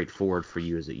really as straightforward for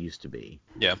you as it used to be.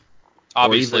 Yeah.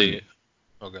 Obviously.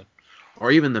 Okay.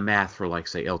 Or even the math for, like,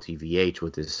 say, LTVH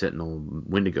with his Sentinel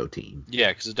Wendigo team. Yeah,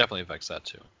 because it definitely affects that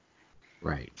too.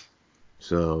 Right.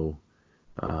 So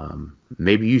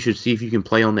maybe you should see if you can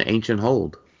play on the Ancient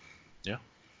Hold. Yeah.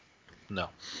 No.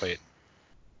 Wait.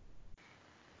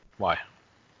 Why?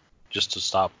 Just to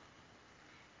stop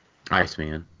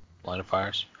Iceman. line of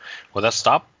fires? Will that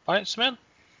stop Iceman?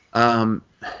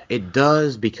 It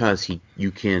does because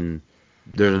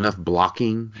there's enough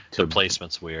blocking to. The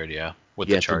placement's weird, yeah, with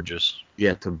the charges.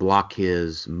 To block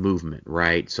his movement,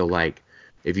 right? So, like,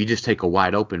 if you just take a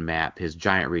wide open map, his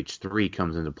Giant Reach 3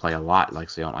 comes into play a lot, like,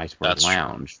 say, on Iceberg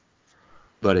Lounge. True.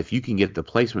 But if you can get the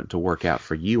placement to work out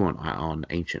for you on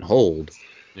Ancient Hold,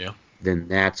 yeah, then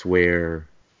that's where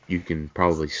you can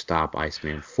probably stop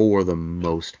Iceman for the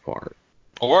most part.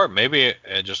 Or maybe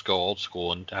just go old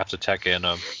school and have to tech in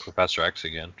a Professor X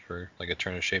again for, like, a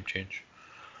turn of shape change.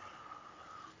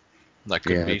 That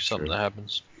could be something that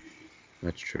happens.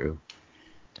 That's true.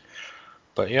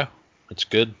 But yeah, it's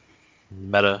good.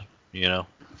 Meta,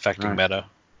 affecting meta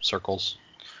circles.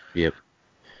 Yep.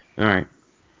 All right.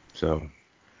 So,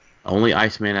 only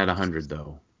Iceman at 100,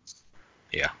 though.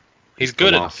 Yeah. He's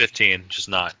good at 15, just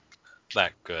not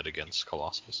that good against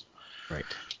Colossus. Right.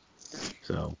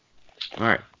 So, all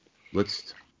right.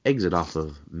 Let's exit off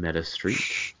of Meta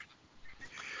Street.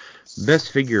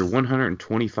 Best Figure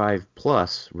 125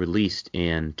 Plus released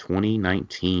in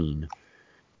 2019.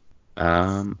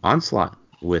 Onslaught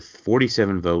with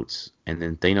 47 votes, and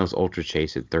then Thanos Ultra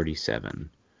Chase at 37.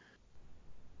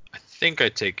 I think I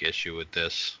take issue with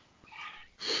this.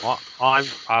 I'm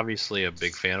obviously a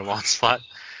big fan of Onslaught,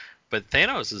 but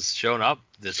Thanos has shown up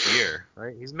this year,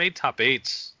 right? He's made top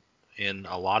 8s in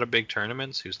a lot of big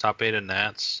tournaments. He was top 8 in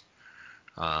Nats.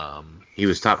 He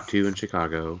was top 2 in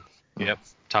Chicago. Yep,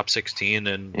 top 16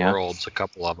 in Worlds, a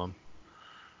couple of them.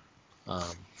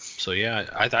 So yeah,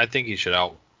 I think he should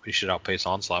outpace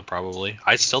Onslaught probably.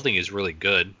 I still think he's really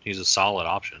good. He's a solid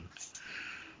option.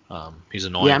 He's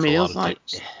annoying. Yeah, I mean,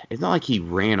 it's not like he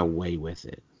ran away with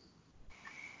it.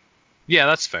 Yeah,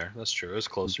 that's fair. That's true. It was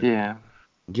closer. Yeah.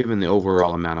 Given the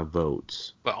overall amount of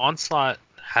votes. But Onslaught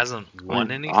hasn't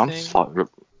won anything. Onslaught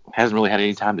hasn't really had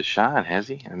any time to shine, has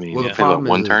he? I mean, the problem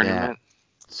is tournament.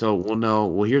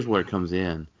 Here's where it comes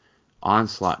in.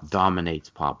 Onslaught dominates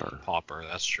Pauper.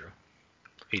 That's true.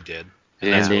 He did.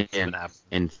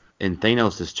 And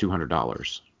Thanos is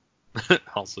 $200.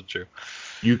 Also true.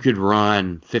 You could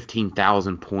run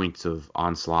 15,000 points of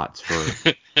Onslaughts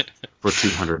for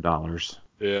 $200.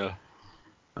 Yeah.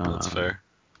 That's fair.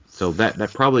 So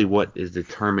that probably what is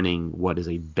determining what is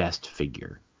a best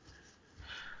figure.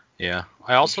 Yeah.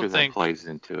 I also think that plays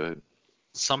into it.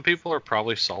 Some people are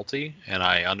probably salty, and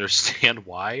I understand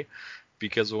why.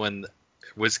 Because when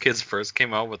WizKids first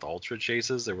came out with Ultra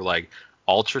Chases, they were like,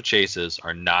 Ultra Chases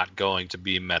are not going to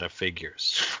be meta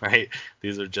figures, right?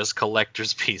 These are just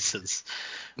collector's pieces.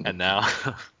 And now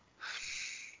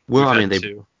well, I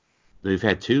mean, they've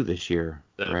had 2 this year,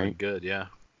 that right? Have been good, yeah.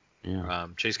 Yeah.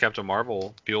 Chase Captain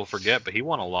Marvel, people forget, but he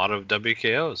won a lot of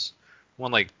WKOs.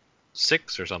 Won like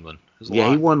 6 or something. Yeah,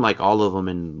 he won like all of them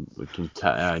in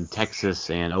Texas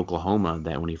and Oklahoma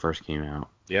when he first came out.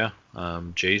 Yeah.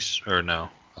 Jace, or no.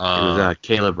 It was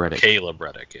Caleb Reddick. Caleb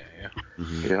Reddick, yeah.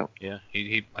 Mm-hmm. Yeah.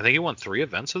 He I think he won 3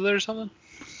 events of it or something.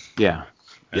 Yeah.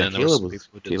 And yeah, Caleb was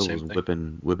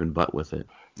whipping butt with it.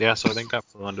 Yeah, so I think that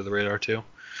flew under the radar too.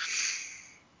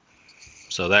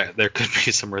 So that there could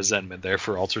be some resentment there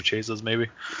for Ultra Chases, maybe.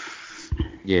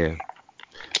 Yeah.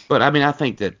 But I mean, I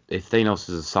think that if Thanos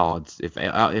is a solid,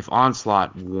 if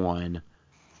Onslaught won,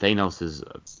 Thanos is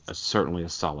certainly a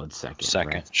solid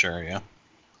second. Right? Sure, yeah.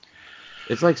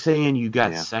 It's like saying you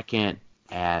got second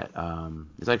at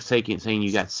it's like saying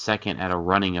you got second at a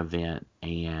running event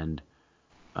and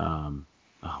oh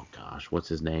gosh, what's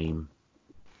his name?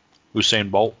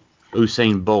 Usain Bolt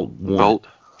won. Bolt.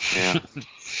 Yeah.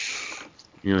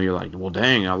 You're like, well,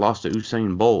 dang, I lost to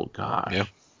Usain Bolt. Gosh. Yeah.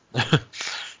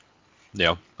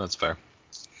 Yeah, that's fair.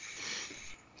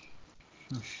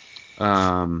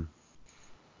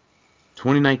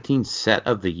 2019 set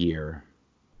of the year.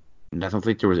 And I don't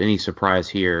think there was any surprise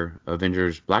here.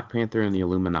 Avengers, Black Panther, and the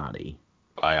Illuminati.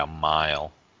 By a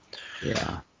mile.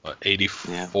 Yeah.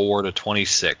 84 to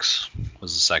 26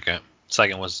 was the second.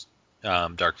 Second was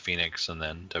Dark Phoenix, and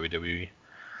then WWE,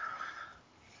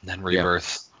 and then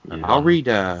Rebirth. Yep. And I'll read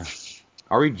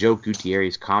Joe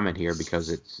Gutierrez's comment here because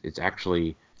it's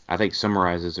actually, I think,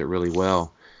 summarizes it really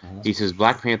well. Mm-hmm. He says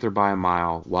Black Panther by a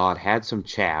mile, while it had some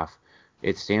chaff,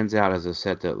 it stands out as a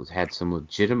set that had some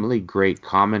legitimately great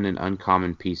common and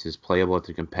uncommon pieces playable at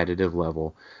the competitive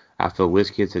level. I feel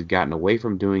WizKids had gotten away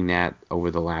from doing that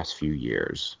over the last few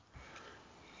years.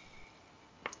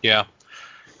 Yeah,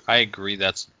 I agree.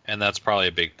 That's probably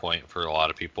a big point for a lot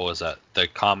of people is that the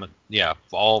common,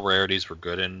 all rarities were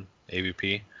good in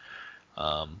AVP.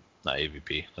 Not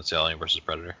AVP. That's Alien versus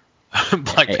Predator.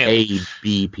 Black Panther.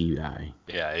 ABPI.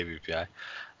 Yeah, ABPI.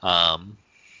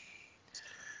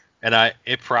 And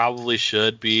it probably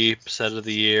should be set of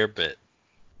the year, but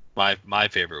my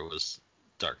favorite was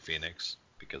Dark Phoenix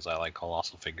because I like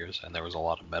colossal figures, and there was a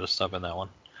lot of meta stuff in that one.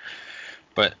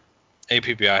 But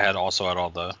APPI also had all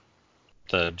the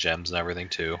gems and everything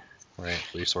too, right?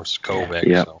 Resources, Kobik.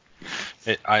 Yeah. So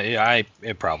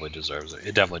it probably deserves it.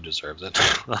 It definitely deserves it.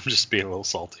 I'm just being a little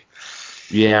salty.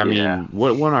 Yeah, I mean,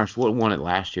 what won it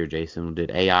last year, Jason?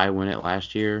 Did AI win it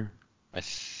last year? I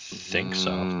think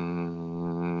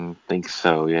so. Think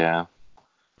so, yeah.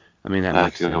 I mean, that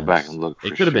makes sense. Go back and look.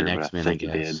 It could have been X-Men, I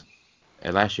guess.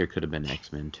 Last year could have been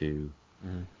X-Men too.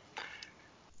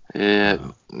 Mm-hmm.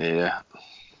 Yeah.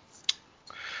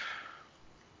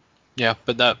 Yeah,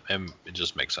 but it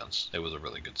just makes sense. It was a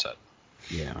really good set.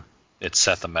 Yeah. It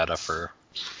set the meta for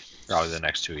probably the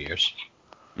next 2 years.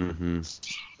 Mm-hmm.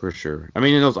 For sure. I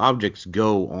mean, and those objects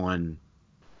go on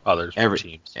other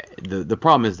teams. The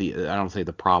problem is I don't say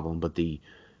the problem, but the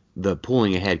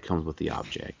pulling ahead comes with the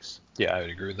objects. Yeah, I would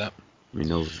agree with that. I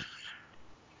mean,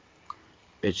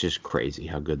 it's just crazy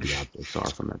how good the objects are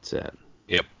from that set.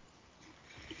 Yep.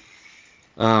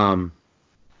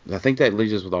 I think that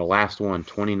leaves us with our last one,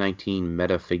 2019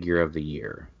 Meta Figure of the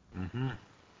Year. Mm-hmm.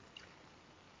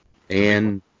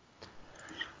 And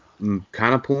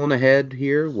kind of pulling ahead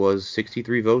here was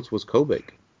 63 votes was Kobik.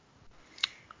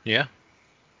 Yeah.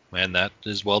 And that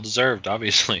is well deserved,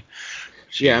 obviously.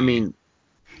 I mean,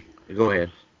 go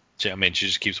ahead. I mean, she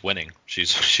just keeps winning.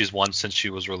 She's won since she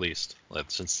was released.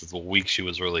 Since the week she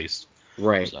was released.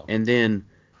 Right. So. And then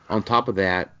on top of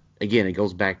that, again, it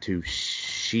goes back to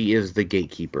she is the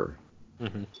gatekeeper.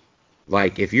 Mm-hmm.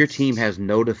 Like, if your team has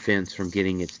no defense from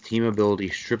getting its team ability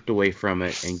stripped away from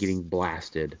it and getting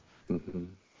blasted,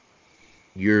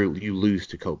 you lose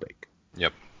to Kobik.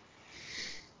 Yep.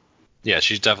 Yeah,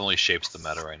 she definitely shapes the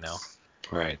meta right now.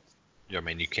 Right. I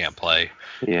mean, you can't play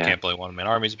one-man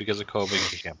armies because of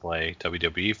Kobik. You can't play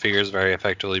WWE figures very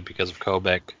effectively because of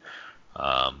Kobik.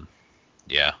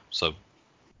 So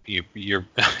you're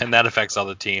and that affects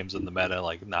other teams in the meta,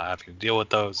 like not having to deal with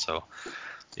those. So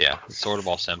yeah, it sort of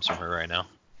all stems from her right now.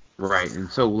 Right, and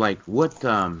so like what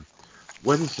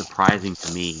is surprising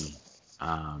to me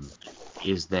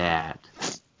is that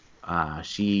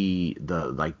she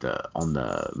on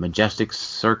the Majestic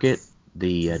circuit,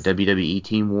 the WWE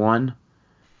team won,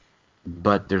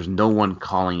 but there's no one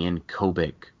calling in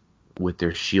Kobik with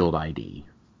their Shield ID.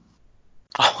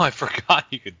 Oh, I forgot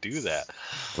you could do that.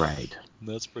 Right.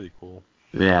 That's pretty cool.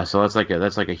 Yeah, so that's like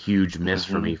a huge miss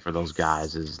for me for those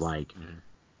guys. Is like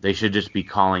they should just be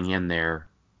calling in their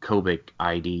Kobik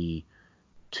ID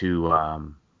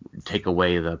to take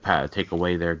away their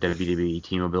WWE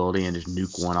team ability and just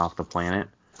nuke one off the planet.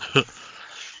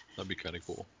 That'd be kind of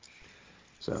cool.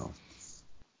 So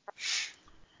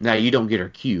now you don't get her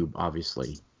cube,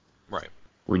 obviously. Right.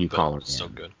 When you call her in. So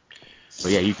good.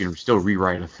 But yeah, you can still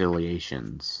rewrite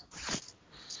affiliations.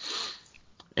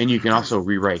 And you can also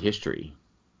rewrite history.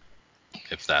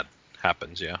 If that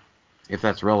happens, yeah. If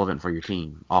that's relevant for your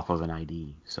team off of an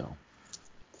ID, so.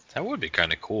 That would be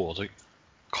kind of cool to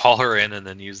call her in and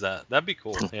then use that. That'd be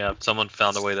cool. Yeah, if someone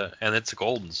found a way to, and it's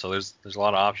golden, so there's a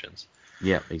lot of options.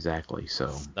 Yeah, exactly.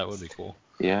 So that would be cool.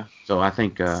 Yeah. So I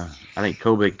think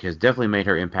Kobik has definitely made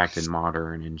her impact in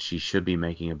Modern, and she should be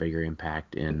making a bigger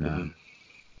impact in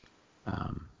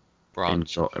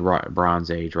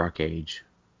Bronze Age, Rock Age.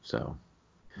 So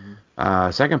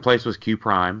second place was Q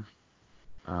Prime.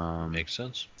 Makes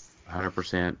sense.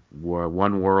 100%.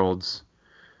 One Worlds.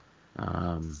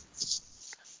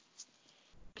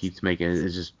 Keeps making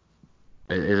is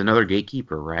another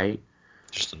gatekeeper, right?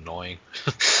 Just annoying.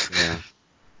 Yeah.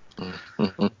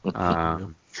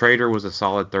 Trader was a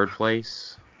solid third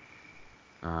place.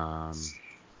 Yeah.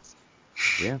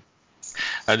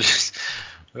 I just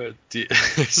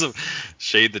some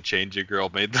Shade the Changer Girl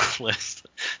made the list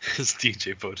because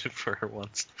DJ voted for her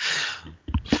once.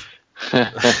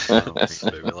 That makes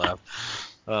me laugh.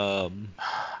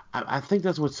 I think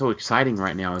that's what's so exciting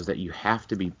right now is that you have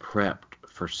to be prepped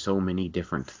for so many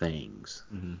different things.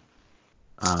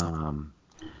 Mm-hmm.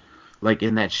 Like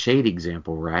in that Shade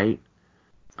example, right?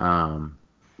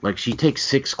 Like she takes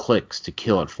 6 clicks to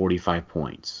kill at 45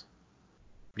 points.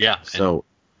 Yeah. So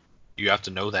you have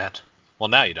to know that. Well,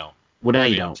 now you don't. Well, now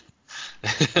you don't.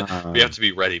 You have to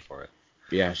be ready for it.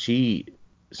 Yeah,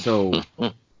 so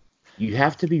you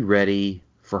have to be ready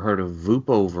for her to voop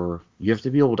over. You have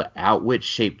to be able to outwit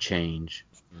shape change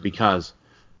because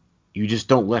you just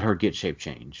don't let her get shape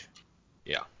change.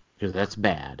 Yeah. Because that's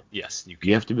bad. Yes,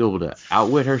 You have to be able to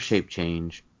outwit her shape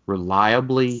change,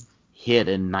 reliably hit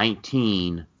a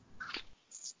 19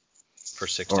 for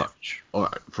 6 damage.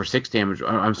 Or for 6 damage.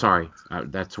 I'm sorry,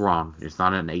 that's wrong. It's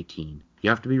not an 18. You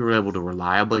have to be able to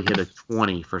reliably hit a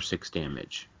 20 for 6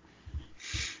 damage.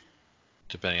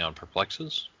 Depending on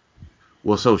perplexes?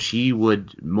 Well, so she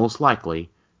would, most likely,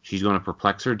 she's going to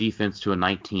perplex her defense to a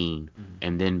 19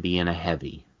 and then be in a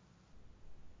heavy.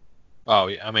 Oh,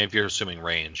 yeah. I mean, if you're assuming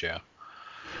range, yeah.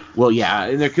 Well, yeah,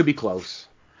 and there could be close.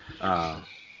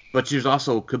 But there's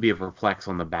also could be a perplex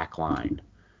on the back line.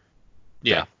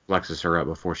 Yeah. That flexes her up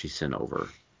before she's sent over.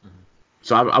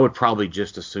 So I would probably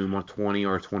just assume a 20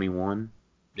 or a 21.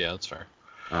 Yeah, that's fair.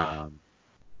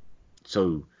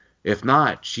 So if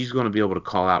not, she's going to be able to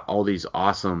call out all these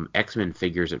awesome X-Men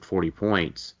figures at 40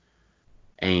 points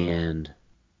and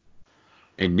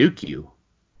nuke you.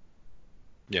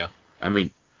 Yeah. I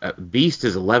mean, Beast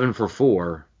is 11 for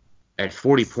 4 at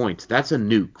 40 points. That's a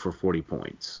nuke for 40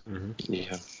 points. Mm-hmm.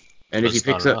 Yeah. And if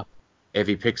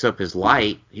he picks up his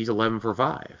light, he's 11 for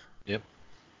 5. Yep.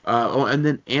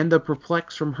 And the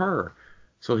perplex from her.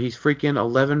 So he's freaking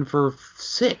 11 for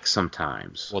 6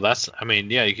 sometimes. Well,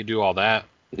 you can do all that.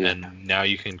 Yeah. And now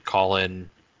you can call in,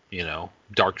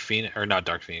 Dark Phoenix, or not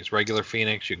Dark Phoenix, regular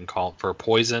Phoenix. You can call for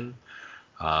poison.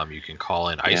 You can call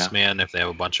in Iceman if they have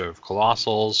a bunch of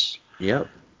Colossals. Yep.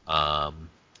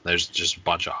 There's just a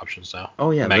bunch of options now. Oh,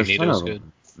 yeah. Magneto's good.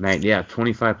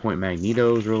 25-point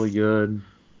Magneto's really good.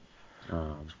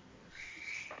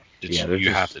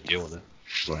 You have to deal with it.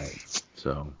 Right.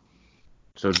 So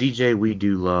DJ, we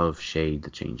do love Shade the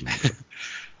Changing.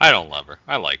 I don't love her.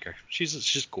 I like her.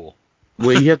 She's cool.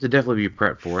 Well, you have to definitely be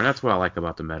prepped for her, and that's what I like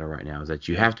about the meta right now, is that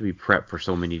you have to be prepped for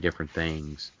so many different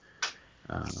things.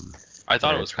 I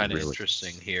thought it was kind of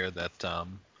interesting here that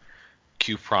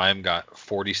Q Prime got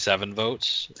 47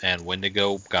 votes and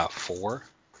Wendigo got 4,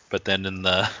 but then in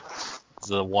the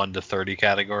 1 to 30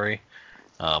 category,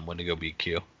 Wendigo beat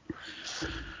Q.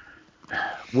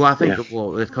 Well, I think it's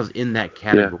because in that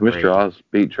category, Mr. Oz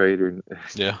beat Trader.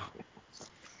 Yeah.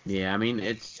 Yeah, I mean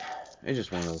it's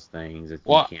just one of those things.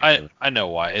 I know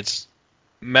why. It's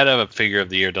meta figure of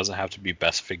the year doesn't have to be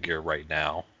best figure right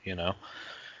now, Because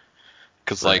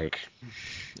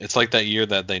it's like that year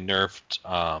that they nerfed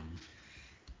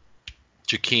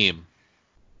Jakeem.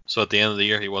 So at the end of the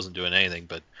year he wasn't doing anything,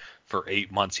 but for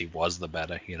 8 months he was the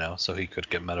meta, so he could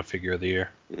get meta figure of the year.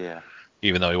 Yeah.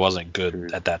 Even though he wasn't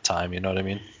good at that time, you know what I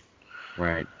mean?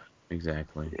 Right.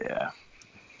 Exactly. Yeah.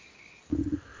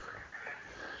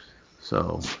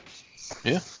 So.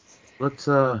 Yeah. Let's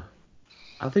I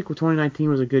think 2019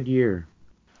 was a good year.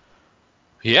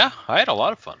 Yeah, I had a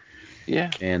lot of fun. Yeah.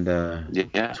 And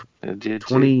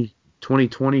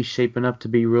 2020 shaping up to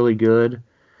be really good.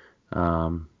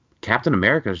 Captain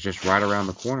America is just right around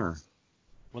the corner.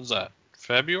 When's that?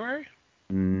 February?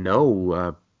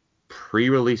 No,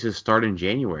 pre-releases start in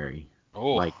January.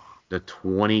 Oh. Like the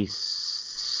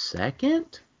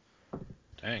 22nd?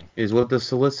 Dang. Is what the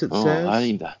solicit says. I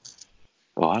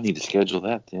need to schedule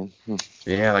that then.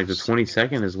 Yeah, like the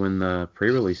 22nd is when the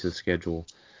pre-release is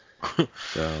scheduled.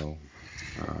 So,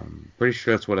 pretty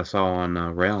sure that's what I saw on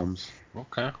Realms.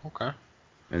 Okay.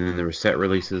 And then the reset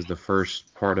releases the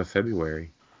first part of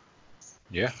February.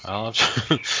 Yeah, I'll have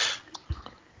to...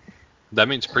 That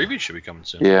means preview should be coming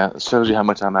soon. Yeah, it shows you how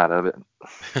much I'm out of it.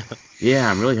 Yeah,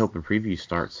 I'm really hoping previews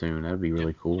start soon. That'd be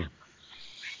really cool.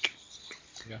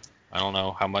 Yeah, I don't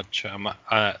know how much.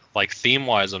 Like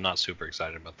theme-wise, I'm not super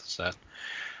excited about the set.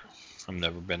 I've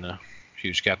never been a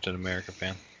huge Captain America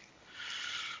fan.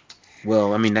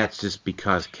 Well, I mean that's just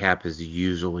because Cap is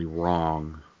usually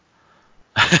wrong.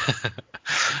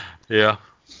 Yeah.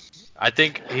 I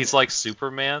think he's like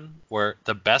Superman, where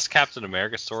the best Captain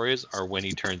America stories are when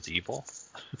he turns evil.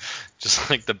 Just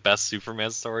like the best Superman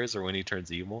stories are when he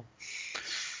turns evil.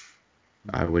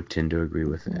 I would tend to agree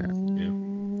with that.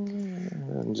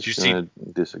 Yeah. I'm just going to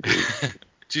disagree.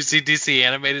 Did you see DC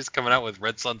Animated's coming out with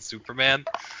Red Sun Superman?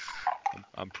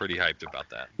 I'm pretty hyped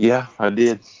about that. Yeah, I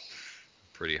did.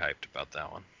 Pretty hyped about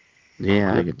that one.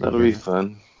 Yeah, I could do that'll be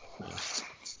fun. Yeah.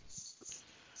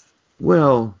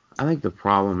 Well, I think the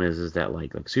problem is that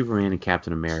like Superman and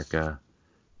Captain America,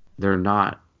 they're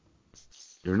not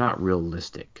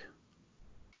realistic.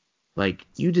 Like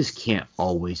you just can't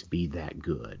always be that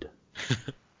good.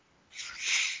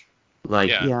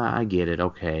 Like, yeah, I get it.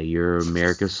 Okay, you're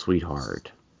America's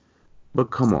sweetheart.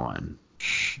 But come on.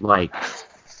 Like,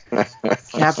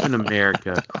 Captain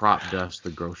America crop dusts the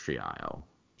grocery aisle.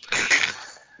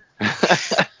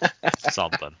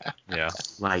 Something. Yeah.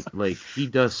 Like he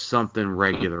does something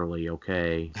regularly,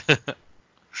 okay?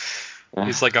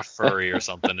 He's like a furry or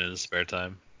something in his spare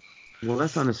time. Well,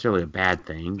 that's not necessarily a bad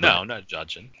thing. No, I'm not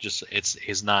judging. Just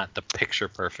he's not the picture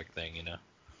perfect thing, you know.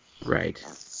 Right.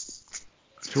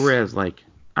 So whereas like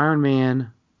Iron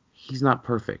Man, he's not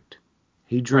perfect.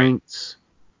 He drinks.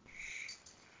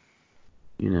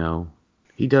 You know,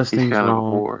 he does He's things kind wrong.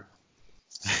 of a whore.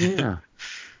 Yeah.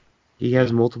 He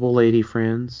has multiple lady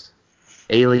friends,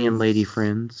 alien lady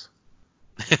friends.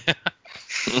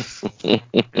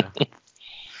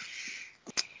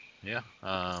 Yeah.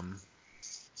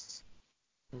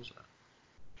 What was that?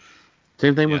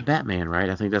 Same thing with Batman, right?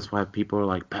 I think that's why people are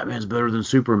like, Batman's better than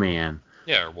Superman.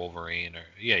 Yeah, or Wolverine, or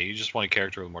you just want a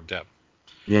character with more depth.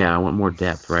 Yeah, I want more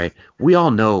depth, right? We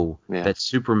all know that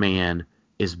Superman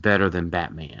is better than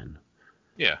Batman.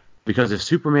 Yeah. Because if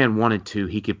Superman wanted to,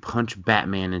 he could punch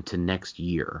Batman into next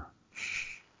year.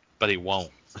 But he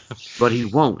won't. But he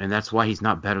won't, and that's why he's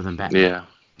not better than Batman. Yeah.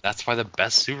 That's why the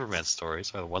best Superman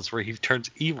stories are the ones where he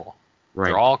turns evil. Right.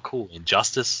 They're all cool.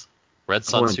 Injustice, Red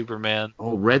Son Superman.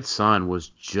 Oh, Red Son was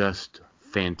just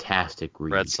fantastic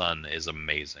read. Red Son is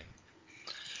amazing.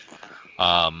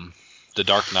 The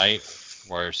Dark Knight,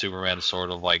 where Superman is sort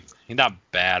of like, he's not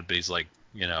bad, but he's like,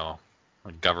 you know,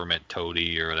 a government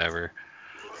toady or whatever.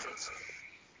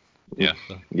 Yeah.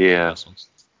 Yeah.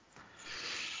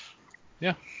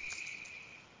 Yeah.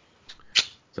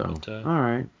 So, all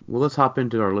right. Well, let's hop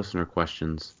into our listener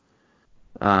questions.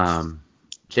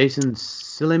 Jason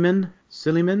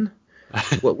Silliman,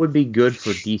 what would be good for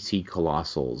DC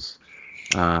Colossals?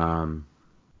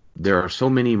 There are so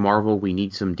many Marvel, we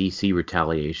need some DC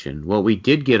retaliation. Well, we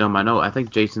did get them. I think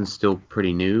Jason's still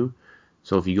pretty new.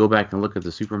 So if you go back and look at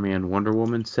the Superman Wonder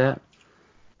Woman set,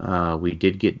 we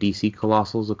did get DC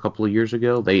Colossals a couple of years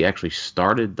ago. They actually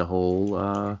started the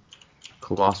whole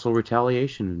Colossal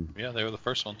retaliation. Yeah, they were the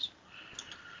first ones.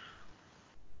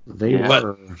 They were.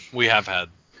 But we have had,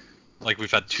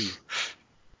 we've had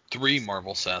 3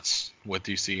 Marvel sets with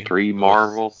DC. 3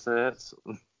 Marvel sets?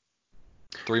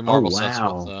 3 Marvel sets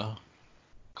with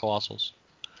Colossals.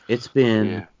 It's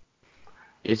been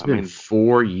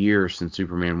 4 years since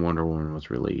Superman Wonder Woman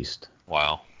was released.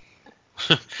 Wow.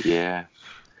 Yeah.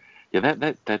 Yeah,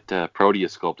 that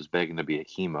Proteus sculpt is begging to be a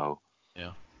chemo.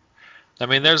 Yeah. I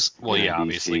mean, there's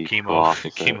obviously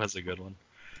chemo's a good one.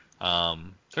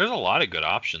 There's a lot of good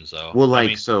options though. Well,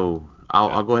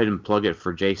 I'll go ahead and plug it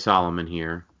for Jay Solomon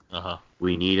here. Uh-huh.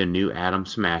 We need a new Atom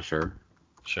Smasher.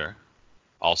 Sure.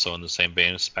 Also in the same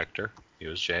vein as Spectre. He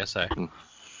was JSA.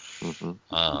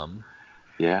 Mm-hmm.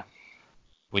 Yeah.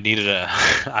 We needed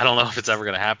I don't know if it's ever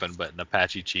going to happen, but an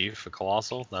Apache Chief, a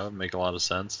Colossal, that would make a lot of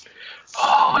sense.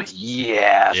 Oh,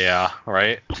 yes. Yeah,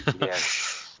 right?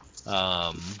 Yes.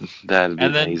 That'd be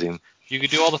amazing. You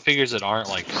could do all the figures that aren't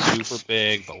super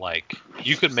big, but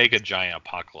you could make a giant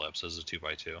Apocalypse as a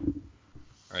 2x2,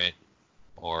 right?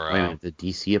 Or wait a minute, the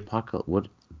DC Apocalypse?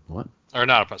 What? Or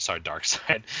not?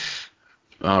 Darkseid.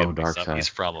 Oh, Darkseid. He's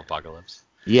from Apocalypse.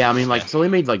 Yeah, I mean, so they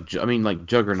made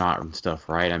Juggernaut and stuff,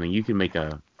 right? I mean, you can make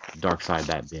a Darkseid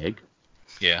that big.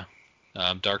 Yeah,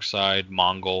 Darkseid,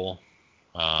 Mongol,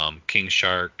 King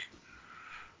Shark.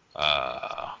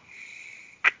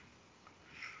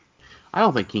 I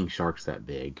don't think King Shark's that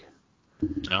big.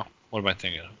 No? What am I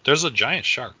thinking of? There's a giant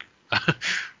shark.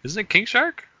 Isn't it King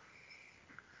Shark?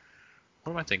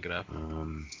 What am I thinking of?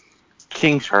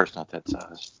 King Shark's not that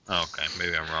size. Oh, okay.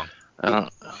 Maybe I'm wrong. I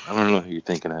don't know who you're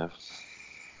thinking of.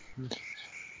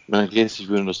 But I guess if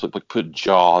you want to just put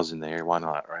Jaws in there, why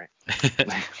not, right?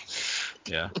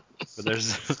 Yeah. But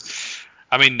there's...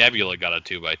 I mean, Nebula got a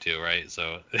 2x2, right?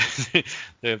 So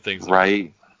they have things.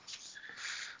 Right.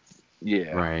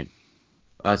 Yeah. Right.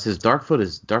 It says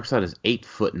Darkseid is 8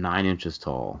 foot 9 inches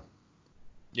tall.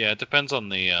 Yeah, it depends on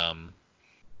the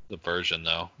version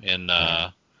though. In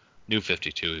New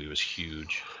 52, he was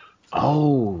huge.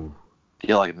 Oh.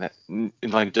 Yeah,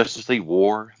 like Justice League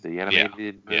War, the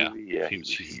animated movie. Yeah, he was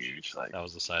huge. That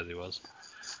was the size he was.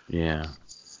 Yeah.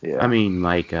 Yeah. I mean,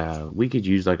 we could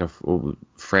use a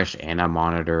fresh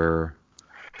Anti-Monitor.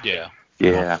 Yeah.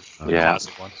 Yeah.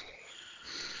 Classic ones.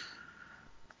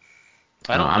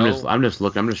 I'm just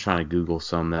looking. I'm just trying to Google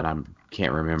some that I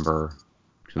can't remember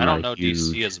I don't know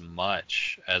DC as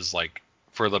much as like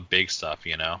for the big stuff,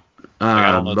 you know. Like,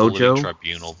 I don't know Mojo? the Living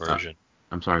Tribunal version.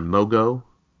 I'm sorry, Mogo.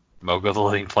 Mogo the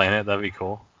Living Planet, that'd be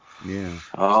cool. Yeah.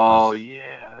 Oh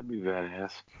yeah, that'd be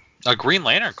badass. A Green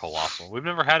Lantern Colossal. We've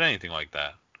never had anything like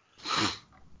that,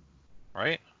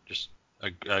 right? Just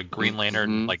a Green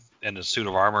Lantern like in a suit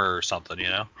of armor or something, you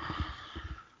know.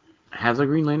 Has a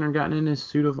Green Lantern gotten in his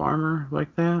suit of armor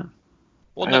like that?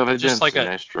 Well, no, just like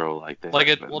Sinestro like that.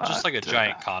 just like a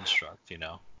giant construct, you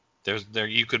know.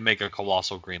 You could make a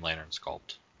colossal Green Lantern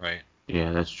sculpt, right?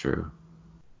 Yeah, that's true.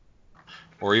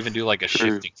 Or even do like a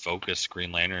shifting focus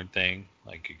Green Lantern thing,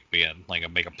 like it could be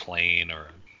make a plane or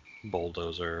a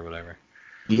bulldozer or whatever.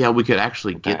 Yeah, we could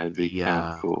actually get That'd be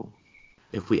kind of cool.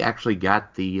 If we actually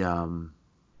got the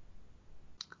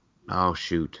oh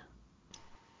shoot,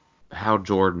 Hal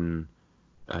Jordan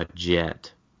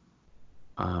jet.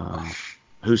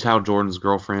 Who's Hal Jordan's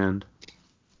girlfriend?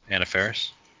 Anna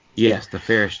Faris? Yes, the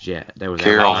Ferris jet. That was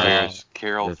Carol Ferris.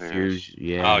 Carol Ferris.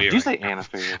 Yeah. Oh, did you say Anna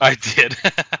Faris? I did.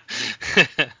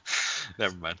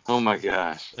 Never mind. Oh my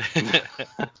gosh.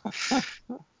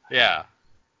 Yeah.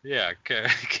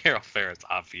 Carol Ferris,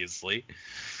 obviously.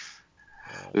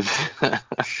 You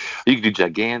could do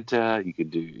Giganta. You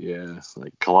could do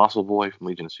like Colossal Boy from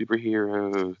Legion of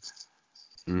Superheroes.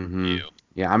 Mm-hmm.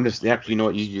 Yeah, I'm just actually, you know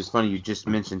what? It's funny you just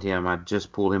mentioned him. I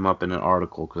just pulled him up in an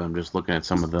article because I'm just looking at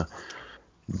some of the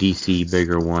DC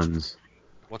bigger ones.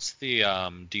 What's the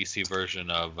DC version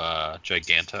of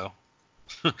Giganto?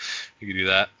 You could do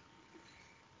that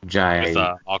with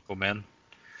Aquaman.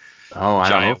 Oh, I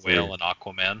don't know. Giant whale and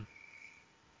Aquaman.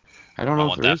 I don't know. I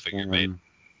want that figure made.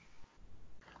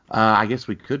 I guess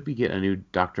we could be getting a new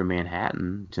Dr.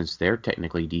 Manhattan since they're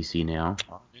technically DC now.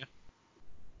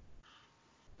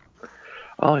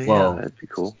 Oh yeah, that'd be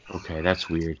cool. Okay, that's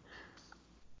weird.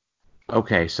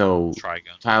 Okay, so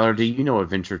Trigon. Tyler, do you know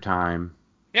Adventure Time?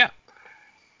 Yeah.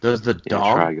 Does the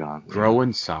dog Trigon, grow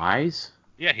in size?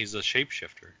 Yeah, he's a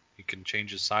shapeshifter. He can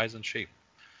change his size and shape.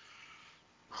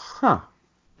 Huh.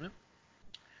 Yep.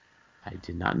 I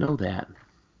did not know that.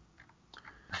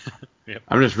 Yep.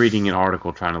 I'm just reading an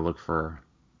article trying to look for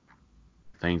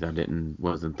things I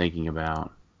wasn't thinking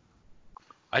about.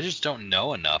 I just don't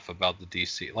know enough about the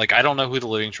DC. Like, I don't know who the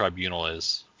Living Tribunal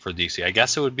is for DC. I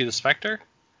guess it would be the Spectre.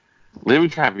 Living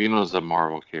Tribunal is a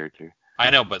Marvel character. I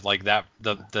know, but like that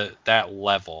that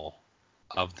level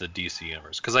of the DC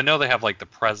universe, because I know they have like the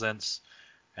Presence,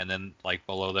 and then like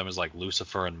below them is like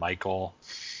Lucifer and Michael,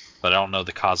 but I don't know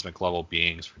the cosmic level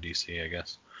beings for DC. I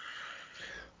guess.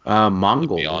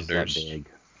 Mongol is that big.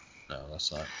 No,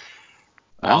 that's not.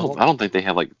 I don't think they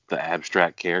have like the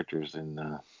abstract characters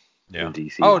in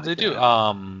DC. Oh, like they do.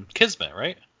 Kismet,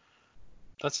 right?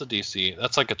 That's the DC.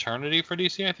 That's like Eternity for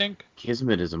DC, I think.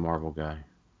 Kismet is a Marvel guy.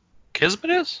 Kismet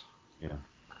is? Yeah.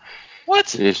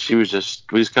 What? Yeah, we just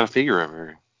got a figure of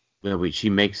her. Yeah,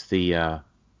 she makes the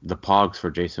pogs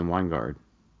for Jason Weingard.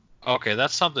 Okay,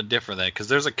 that's something different then, because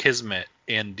there's a Kismet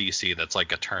in DC that's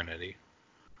like Eternity.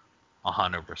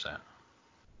 100%.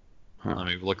 Huh. Let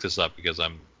me look this up because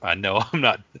I know I'm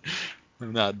not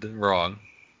wrong.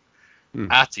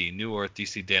 Ati, New Earth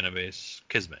DC database,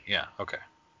 Kismet. Yeah, okay.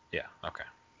 Yeah, okay.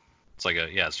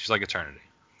 She's like Eternity.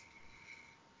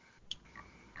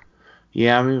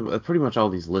 Yeah, I mean, pretty much all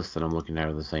these lists that I'm looking at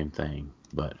are the same thing.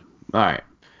 But all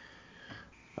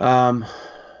right.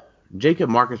 Jacob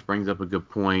Marcus brings up a good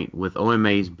point. With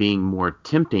OMAs being more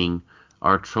tempting,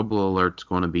 are Trouble Alerts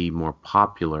going to be more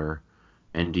popular?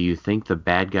 And do you think the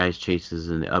bad guys chases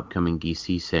in the upcoming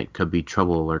DC set could be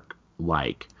Trouble Alert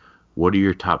like? What are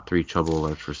your top 3 Trouble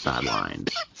Alerts for Sidelines?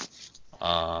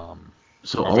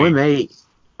 So OMA,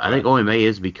 I think OMA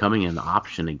is becoming an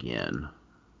option again.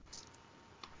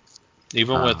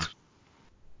 Even with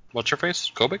what's your face,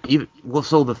 Kobik? Well,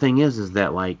 so the thing is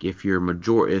that like if you're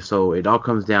so it all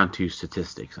comes down to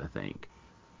statistics. I think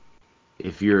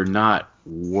if you're not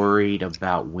worried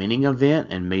about winning an event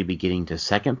and maybe getting to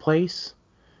second place,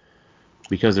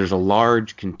 because there's a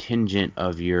large contingent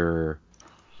of your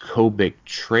Kobik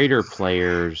trader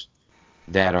players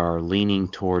that are leaning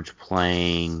towards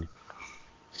playing,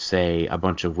 say, a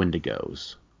bunch of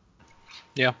Wendigos.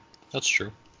 Yeah, that's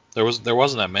true. There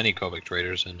wasn't that many Kobik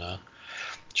traders in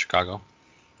Chicago.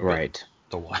 Right.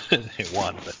 The one it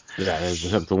won, but yeah,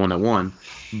 except the one that won.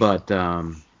 But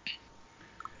so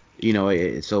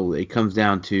it comes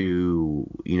down to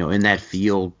in that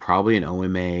field, probably an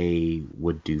OMA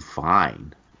would do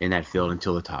fine in that field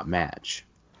until the top match.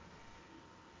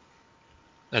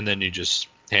 And then you just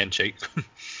handshake.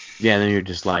 Yeah, then you're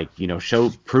just like,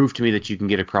 prove to me that you can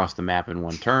get across the map in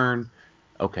one turn.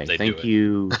 Okay, thank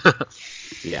you.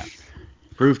 Yeah.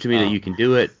 Prove to me that you can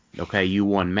do it. Okay, you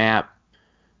won map.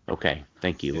 Okay,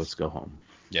 thank you. Let's go home.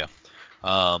 Yeah.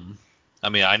 I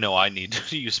mean, I know I need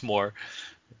to use more.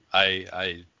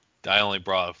 I only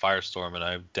brought a Firestorm, and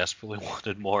I desperately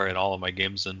wanted more in all of my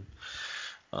games in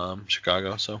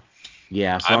Chicago. So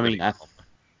yeah. So I mean,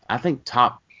 I think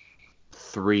top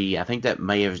 3. I think that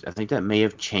may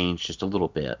have changed just a little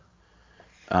bit.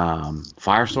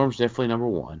 Firestorm's definitely number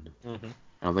 1. Mm-hmm.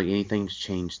 I don't think anything's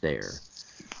changed there.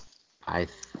 I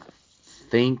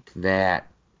think that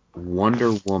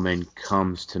Wonder Woman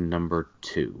comes to number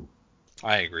 2.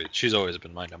 I agree. She's always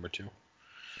been my number 2.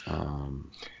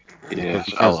 Yeah,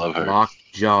 I love her.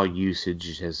 Lockjaw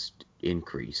usage has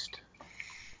increased.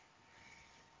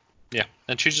 Yeah,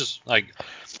 and she's just like,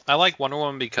 I like Wonder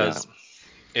Woman because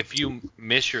if you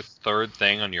miss your 3rd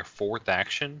thing on your 4th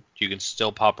action, you can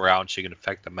still pop her out and she can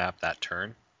affect the map that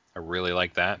turn. I really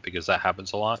like that because that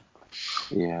happens a lot.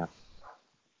 Yeah.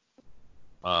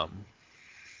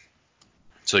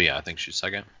 So yeah, I think she's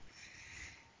 2nd.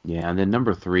 Yeah, and then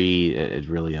number 3 is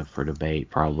really up for debate,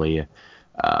 probably.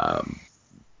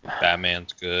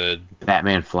 Batman's good.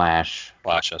 Batman, Flash.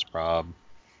 Flash has prob.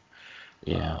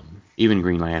 Yeah. Even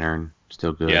Green Lantern,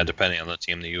 still good. Yeah, depending on the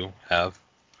team that you have.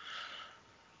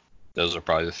 Those are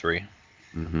probably the 3.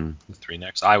 Mm-hmm. The 3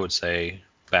 next. I would say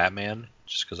Batman,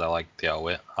 just because I like the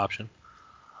outwit option.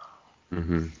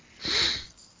 Mm-hmm.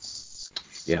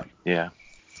 Yeah. Yeah.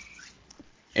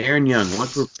 Aaron Young,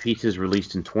 what group pieces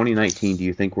released in 2019 do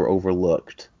you think were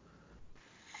overlooked?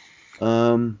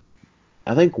 I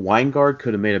think Weingard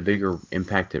could have made a bigger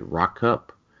impact at Rock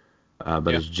Cup,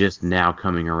 but it's just now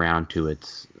coming around to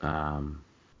its at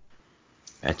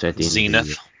the end Zenith. of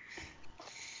the year.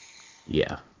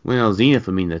 Yeah. Well, Zenith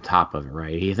would mean the top of it,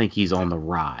 right? I think he's on the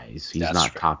rise. He's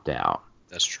not topped out.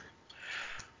 That's true.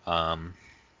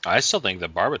 I still think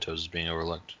that Barbatos is being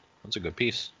overlooked. That's a good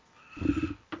piece.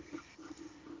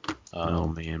 Oh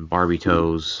man, Barbie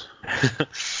Toes.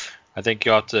 I think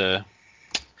you have to.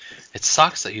 It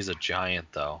sucks that he's a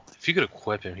giant, though. If you could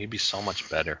equip him, he'd be so much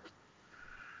better.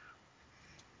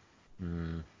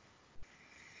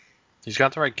 He's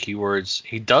got the right keywords.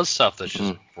 He does stuff that's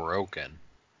just broken.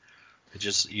 It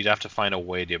just you'd have to find a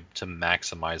way to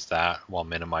maximize that while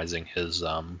minimizing his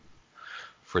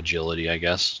fragility, I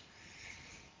guess.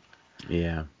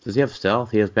 Yeah. Does he have stealth?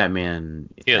 He has Batman.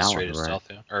 He has straight stealth,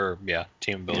 yeah. Or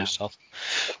team ability stealth.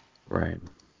 Right.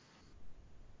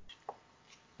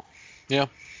 Yeah.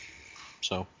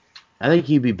 So. I think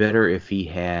he'd be better if he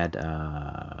had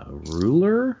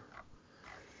Ruler,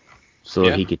 so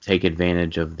that he could take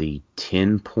advantage of the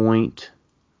 10-point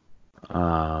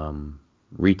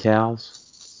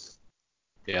retails.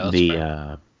 Yeah, that's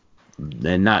fair.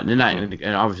 And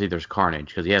obviously there's Carnage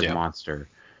because he has Monster.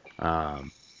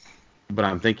 But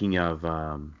I'm thinking of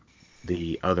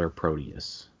the other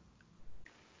Proteus.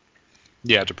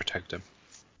 Yeah, to protect him.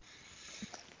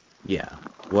 Yeah.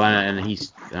 Well, and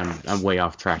I'm way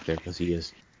off track there because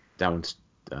that one's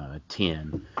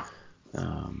 10.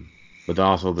 But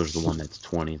also there's the one that's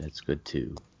 20 that's good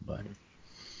too. But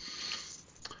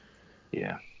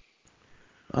yeah.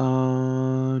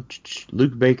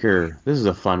 Luke Baker, this is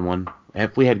a fun one.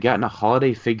 If we had gotten a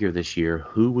holiday figure this year,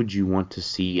 who would you want to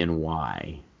see and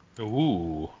why?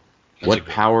 Ooh. What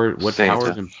powers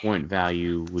and point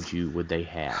value would they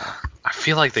have? I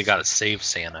feel like they gotta save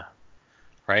Santa,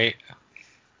 right?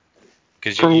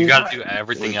 Because you got to do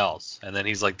everything else, and then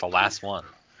he's like the last one.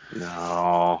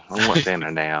 No, I want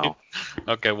Santa now.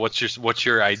 Okay, what's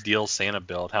your ideal Santa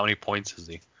build? How many points is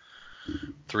he?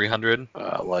 300?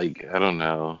 I don't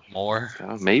know. More?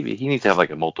 Maybe he needs to have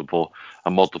like a multiple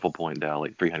point dial,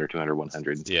 like 300, 200,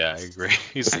 100. Yeah, I agree.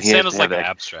 Santa's like an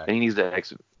abstract. And he needs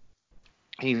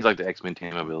like the X-Men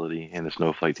team ability and the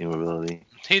Snowflake team ability.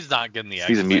 He's not getting the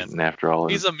X-Men. He's a mutant after all.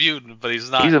 He's a mutant, but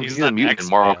he's not. He's a mutant in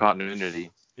Marvel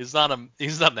continuity. He's not an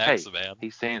X-Man.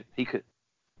 He's Santa.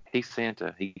 He's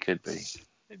Santa. He could be.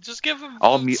 Just give him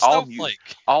all Snowflake.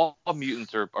 All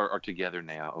mutants are together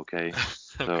now. Okay.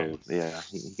 So yeah,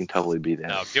 he can totally be that.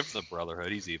 No, give him the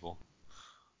Brotherhood. He's evil.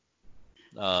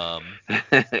 Santa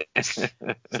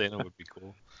would be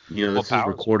cool. You know, this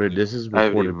is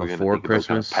recorded before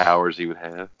Christmas. What kind of powers he would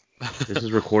have. This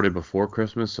is recorded before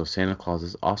Christmas, so Santa Claus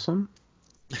is awesome.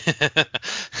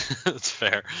 That's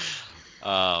fair.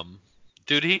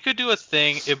 Dude, he could do a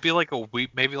thing. It'd be like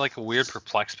maybe like a weird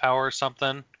perplex power or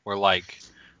something, where like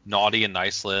naughty and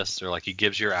nice lists, or like he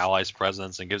gives your allies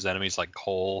presents and gives enemies like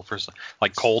coal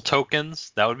coal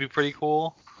tokens. That would be pretty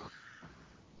cool.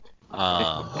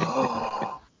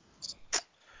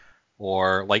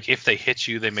 Or like if they hit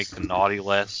you, they make the naughty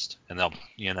list, and they'll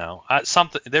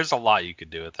something. There's a lot you could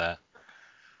do with that.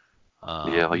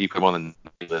 Yeah, like you put them on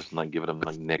the list and like giving them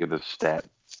like negative stat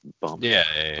bumps.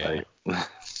 Yeah.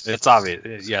 It's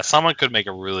obvious. Yeah, someone could make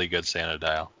a really good Santa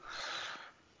dial.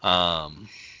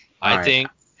 I think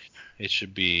it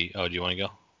should be. Oh, do you want to go?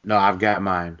 No, I've got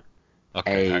mine.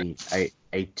 Okay.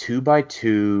 A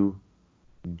 2x2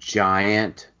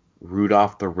 giant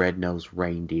Rudolph the Red-Nosed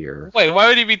Reindeer. Wait, why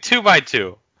would he be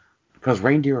 2x2? Because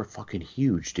reindeer are fucking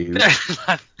huge, dude.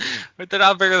 They're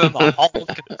not bigger than the Hulk.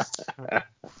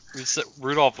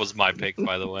 Rudolph was my pick,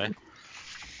 by the way.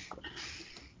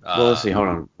 Well, let's see. Hold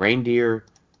on. Reindeer.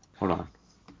 Hold on.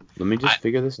 Let me just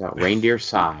figure this out. Reindeer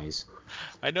size.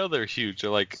 I know they're huge.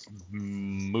 They're like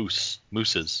mooses.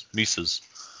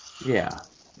 Yeah.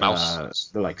 Mouse.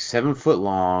 They're like 7 foot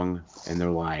long, and they're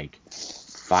like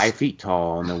 5 feet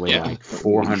tall, and they weigh like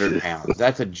 400 pounds.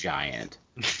 That's a giant.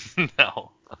 No.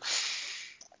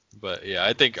 But yeah,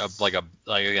 I think like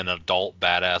an adult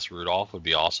badass Rudolph would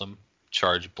be awesome.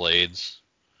 Charged blades,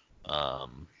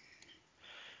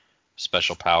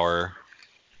 special power,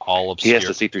 all obscuring. He has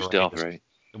to see through stealth, right?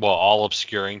 Well, all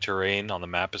obscuring terrain on the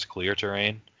map is clear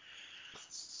terrain,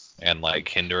 and like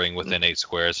hindering within 8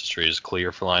 squares, the street is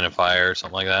clear for line of fire or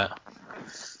something like that.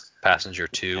 Passenger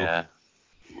 2. Yeah.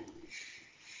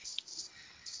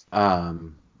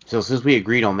 So since we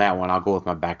agreed on that one, I'll go with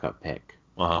my backup pick.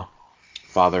 Uh-huh.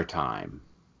 Father Time.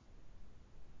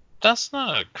 That's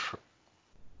not a...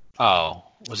 Oh,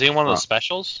 was he in one of the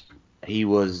specials?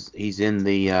 He's in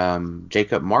the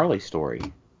Jacob Marley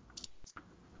story.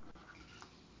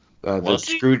 The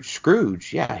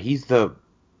Scrooge. Yeah, he's the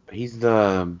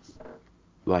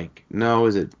like, no,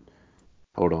 is it?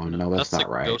 Hold on, no, that's not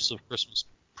right. Ghost of Christmas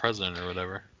Present or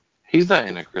whatever. He's not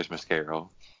in A Christmas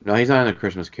Carol. No, he's not in A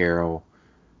Christmas Carol.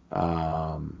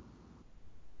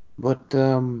 But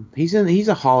he's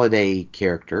a holiday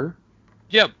character.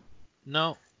 Yep.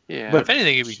 No. Yeah. But if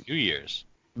anything, it'd be New Year's.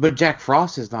 But Jack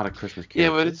Frost is not a Christmas character. Yeah,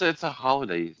 but it's a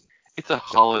holiday. It's a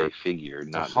holiday figure,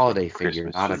 not a holiday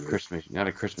figure, not a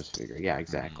Christmas figure. Yeah,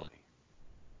 exactly.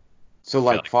 So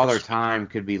like Father Time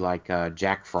could be like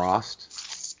Jack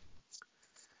Frost.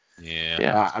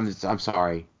 Yeah. I'm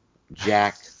sorry,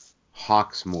 Jack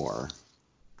Hawksmoor.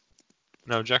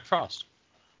 No, Jack Frost.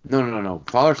 No.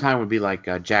 Father Time would be like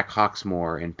Jack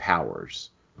Hawksmoor in Powers.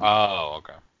 Oh,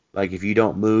 okay. Like if you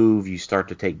don't move, you start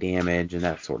to take damage and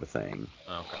that sort of thing.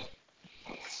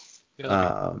 Okay.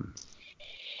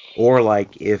 Or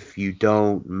like if you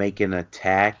don't make an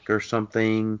attack or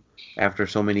something after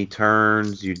so many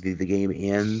turns, the game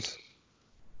ends.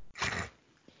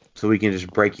 So we can just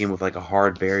break in with like a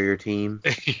hard barrier team.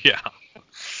 Yeah.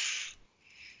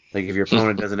 Like if your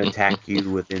opponent doesn't attack you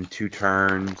within 2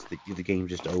 turns, the game's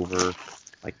just over.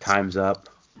 Like time's up.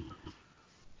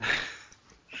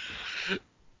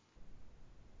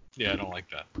 Yeah, I don't like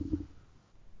that.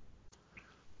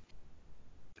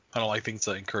 I don't like things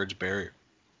that encourage barrier.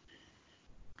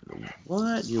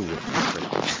 What? You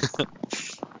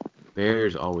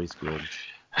Barrier's always good.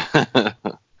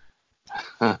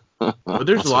 But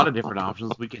there's a lot of different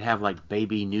options. We could have like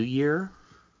Baby New Year.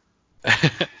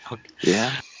 Okay.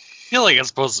 Yeah. I feel like it's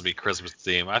supposed to be Christmas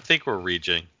theme. I think we're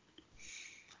reaching.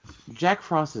 Jack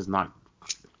Frost is not.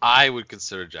 I would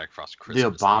consider Jack Frost Christmas. The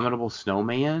Abominable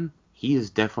Snowman. He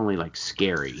is definitely like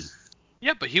scary.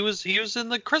 Yeah, but he was in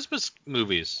the Christmas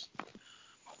movies.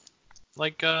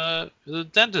 Like the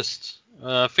dentist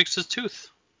fixed his tooth.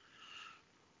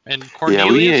 And Cornelius.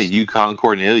 Yeah, we had Yukon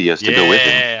Cornelius to go with him.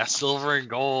 Yeah, silver and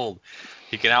gold.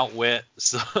 He can outwit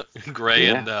gray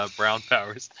and brown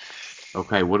powers.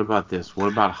 Okay, what about this?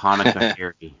 What about Hanukkah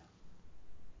Harry?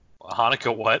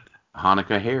 Hanukkah what?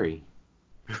 Hanukkah Harry.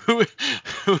 Who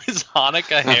is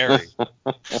Hanukkah Harry?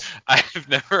 I've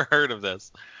never heard of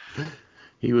this.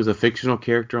 He was a fictional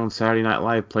character on Saturday Night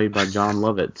Live played by John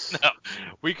Lovitz. No,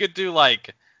 we could do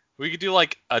like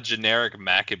a generic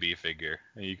Maccabee figure.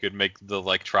 You could make the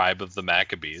like tribe of the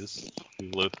Maccabees who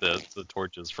lit the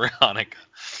torches for Hanukkah.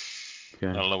 Okay.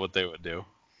 I don't know what they would do.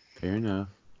 Fair enough.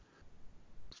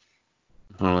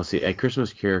 Oh, let's see.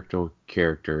 Christmas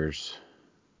characters.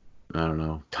 I don't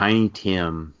know. Tiny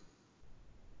Tim.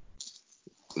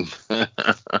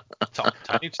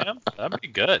 Tiny Tim? That'd be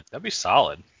good. That'd be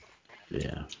solid.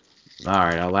 Yeah. All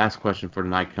right. Our last question for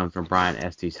tonight comes from Brian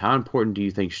Estes. How important do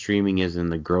you think streaming is in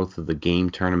the growth of the game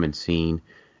tournament scene,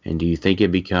 and do you think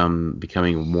it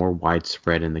becoming more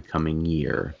widespread in the coming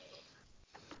year?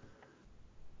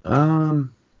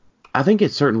 I think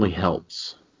it certainly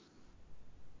helps.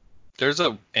 There's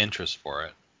an interest for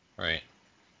it, right?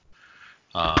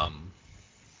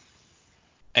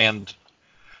 And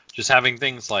just having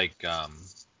things like that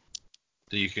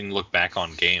you can look back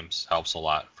on games helps a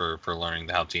lot for learning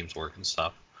how teams work and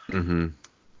stuff. Mm-hmm.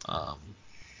 Um,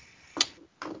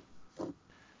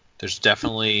 there's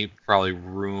definitely probably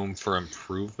room for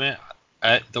improvement.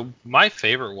 My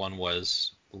favorite one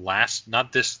was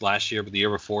not this last year, but the year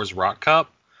before's Rock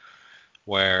Cup,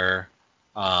 where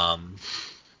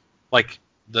like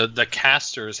the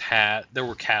casters there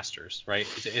were casters, right?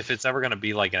 If it's ever going to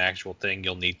be like an actual thing,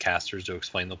 you'll need casters to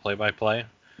explain the play-by-play.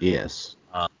 Yes.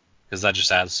 Because that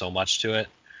just adds so much to it.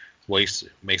 Makes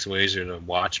it way easier to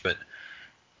watch. But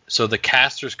so the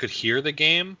casters could hear the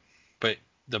game, but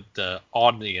the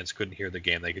audience couldn't hear the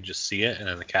game. They could just see it, and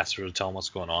then the casters would tell them what's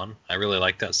going on. I really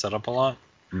like that setup a lot.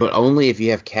 But only if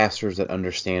you have casters that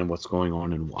understand what's going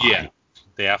on and why. Yeah,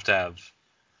 they have to have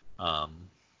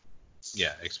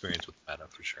experience with meta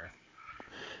for sure.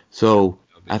 So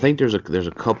I think there's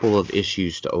a couple of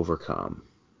issues to overcome.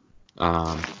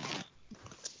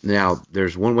 Now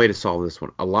there's one way to solve this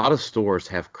one. A lot of stores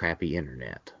have crappy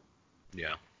internet.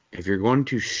 Yeah. If you're going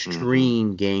to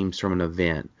stream games from an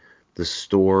event, the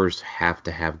stores have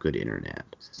to have good internet.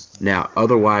 Now,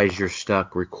 otherwise you're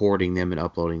stuck recording them and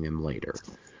uploading them later,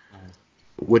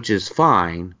 which is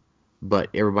fine, but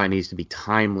everybody needs to be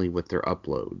timely with their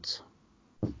uploads.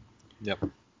 Yep.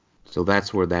 So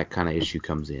that's where that kind of issue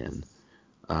comes in.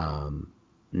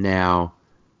 Now,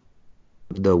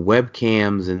 the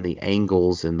webcams and the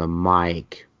angles and the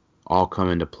mic all come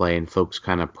into play, and folks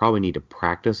kind of probably need to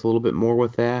practice a little bit more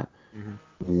with that. Mm-hmm.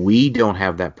 We don't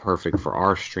have that perfect for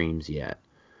our streams yet.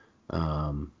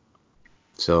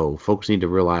 So folks need to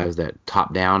realize that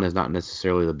top down is not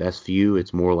necessarily the best view.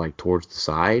 It's more like towards the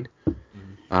side,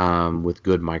 with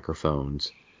good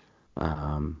microphones.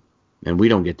 And we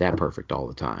don't get that perfect all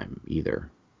the time either.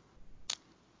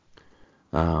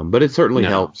 But it certainly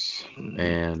helps.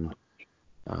 And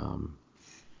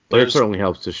but it certainly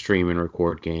helps to stream and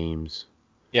record games.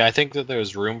 Yeah, I think that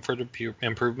there's room for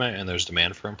improvement and there's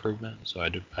demand for improvement. So I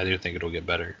do think it'll get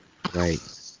better. Right.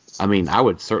 I mean, I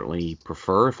would certainly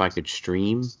prefer if I could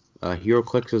stream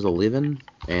HeroClix as a living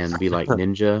and be like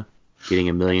Ninja, getting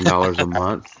 $1 million a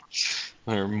month.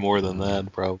 Or more than that,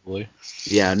 probably.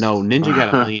 Yeah, no, Ninja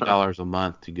got $1 million a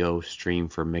month to go stream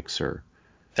for Mixer.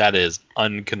 That is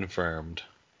unconfirmed.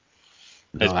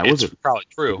 No, it's probably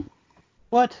true.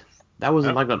 What? That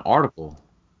wasn't like an article.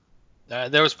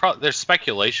 There's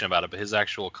speculation about it, but his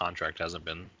actual contract hasn't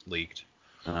been leaked.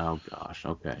 Oh gosh,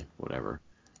 okay, whatever.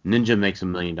 Ninja makes $1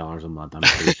 million a month. I'm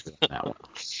pretty sure on that one.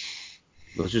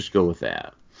 Let's just go with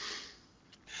that.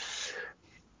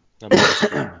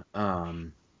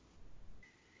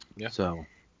 Yeah. So,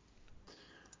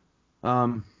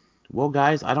 well,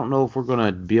 guys, I don't know if we're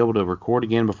gonna be able to record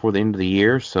again before the end of the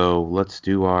year, so let's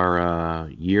do our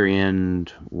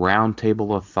year-end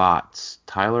roundtable of thoughts.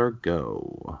 Tyler,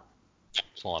 go.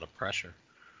 It's a lot of pressure.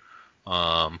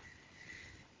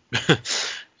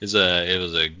 It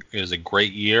was a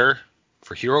great year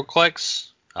for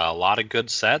HeroClix. A lot of good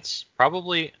sets.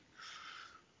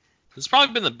 It's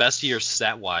probably been the best year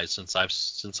set-wise since I've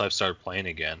started playing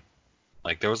again.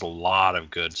 Like, there was a lot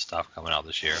of good stuff coming out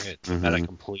this year. It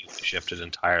completely shifted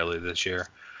entirely this year.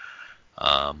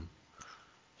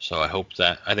 So I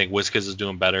think WizKids is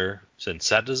doing better in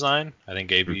set design. I think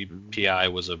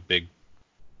ABPI was a big,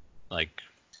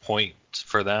 point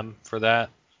for them for that.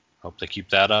 Hope they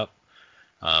keep that up.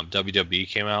 WWE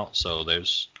came out, so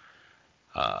there's,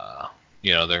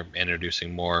 they're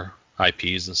introducing more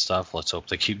IPs and stuff. Let's hope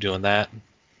they keep doing that.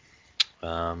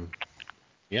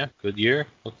 Yeah, good year.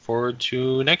 Look forward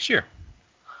to next year.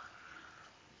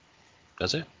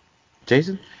 That's it.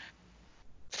 Jason?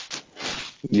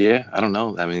 Yeah, I don't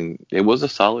know. I mean, it was a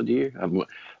solid year.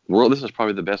 This is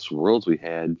probably the best Worlds we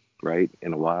had, right,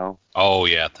 in a while. Oh,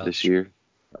 yeah. This year.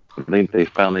 I think they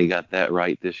finally got that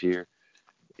right this year.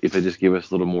 If they just give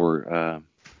us a little more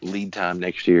lead time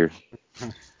next year,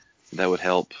 that would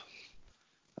help.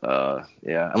 Yeah,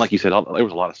 and like you said, there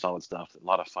was a lot of solid stuff, a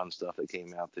lot of fun stuff that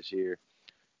came out this year.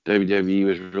 WWE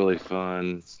was really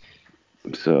fun.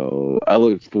 So I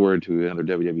look forward to another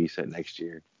WWE set next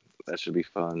year. That should be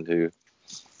fun, too.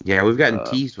 Yeah, we've gotten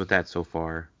teased with that so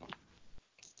far.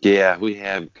 Yeah, we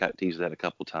have got teased that a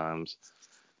couple times.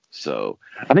 So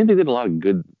I think they did a lot of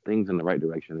good things in the right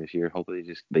direction this year. Hopefully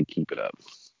they keep it up.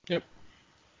 Yep.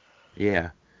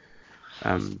 Yeah.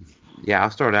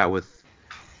 I'll start out with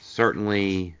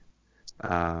certainly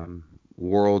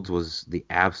Worlds was the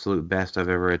absolute best I've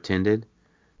ever attended.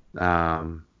 I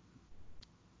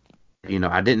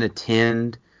didn't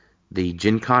attend the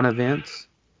Gen Con events,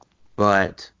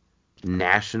 but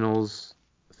Nationals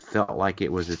felt like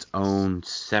it was its own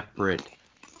separate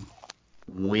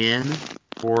win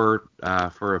for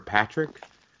Patrick.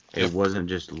 It wasn't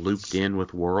just looped in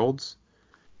with Worlds.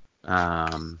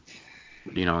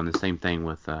 And the same thing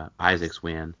with Isaac's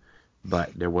win,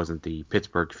 but there wasn't the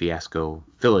Pittsburgh fiasco,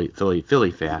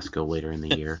 Philly fiasco later in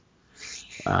the year.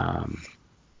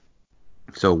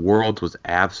 So Worlds was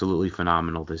absolutely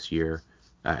phenomenal this year.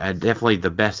 Definitely the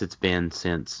best it's been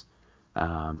since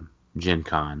Gen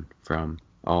Con from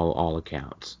all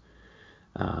accounts.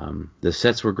 The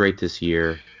sets were great this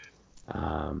year.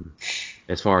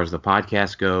 As far as the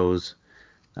podcast goes,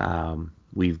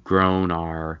 we've grown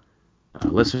our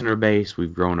listener base.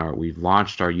 We've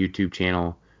launched our YouTube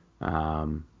channel,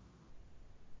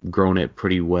 grown it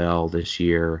pretty well this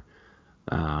year.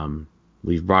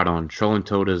 We've brought on Trolling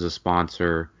Toad as a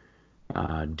sponsor,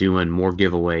 doing more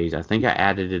giveaways. I think I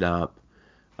added it up.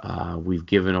 We've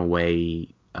given away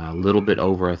a little bit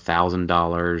over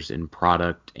 $1,000 in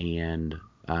product and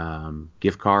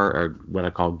gift card, or what I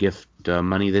call gift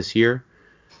money this year.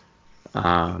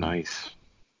 Nice.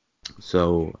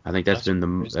 So I think that's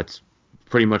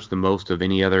pretty much the most of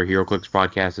any other HeroClix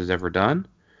podcast has ever done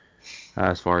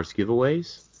as far as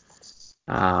giveaways.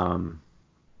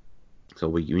 So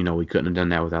we couldn't have done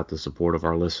that without the support of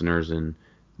our listeners and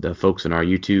the folks in our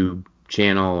YouTube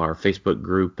channel, our Facebook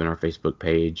group, and our Facebook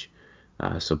page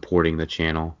supporting the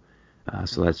channel.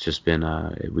 So that's just been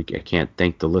I can't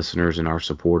thank the listeners and our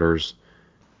supporters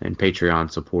and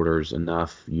Patreon supporters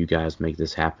enough. You guys make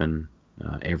this happen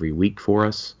every week for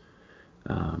us.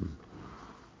 And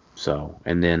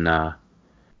then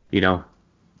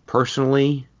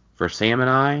personally for Sam and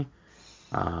I,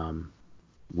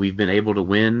 we've been able to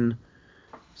win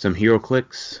some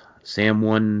HeroClix. Sam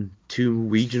won 2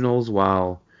 regionals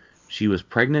while she was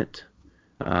pregnant.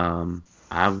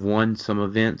 I've won some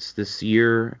events this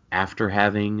year after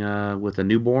having with a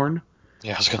newborn.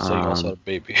 Yeah, I was gonna say you also had a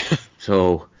baby.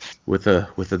 So with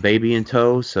a baby in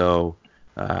tow, so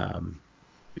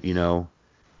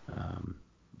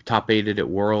top 8'd at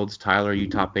Worlds. Tyler, you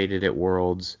top 8'd at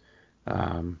Worlds.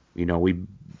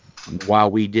 While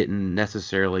we didn't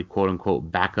necessarily quote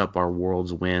unquote back up our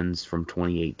Worlds wins from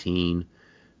 2018,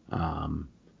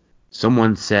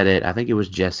 someone said it. I think it was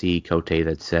Jesse Cote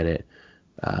that said it.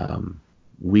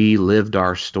 We lived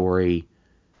our story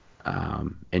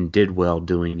and did well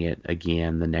doing it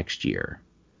again the next year.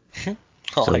 I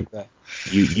like that.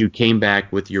 You came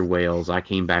back with your whales. I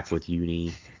came back with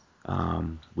uni.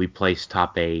 We placed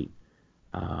top 8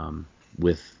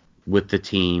 with the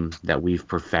team that we've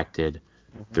perfected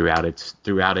throughout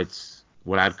its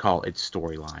what I'd call its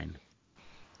storyline.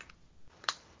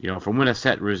 From when a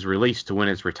set was released to when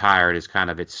it's retired is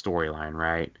kind of its storyline,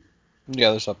 right?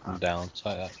 Yeah, there's up and downs.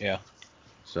 Yeah.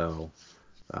 So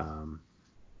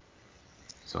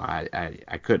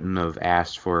I couldn't have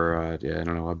asked for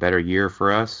a better year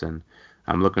for us, and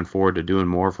I'm looking forward to doing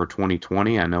more for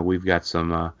 2020. I know we've got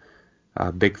some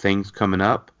big things coming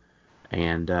up,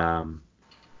 and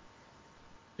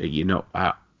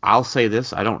I'll say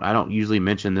this. I don't usually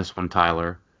mention this one,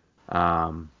 Tyler.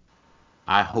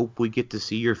 I hope we get to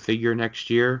see your figure next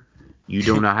year. You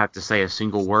do not have to say a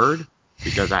single word,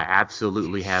 because I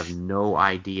absolutely have no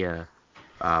idea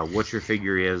what your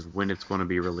figure is, when it's going to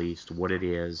be released, what it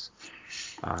is.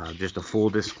 Just a full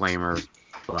disclaimer.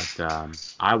 But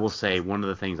I will say one of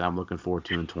the things I'm looking forward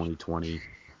to in 2020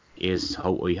 is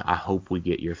I hope we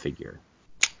get your figure.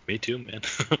 Me too, man.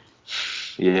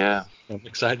 Yeah. I'm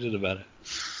excited about it.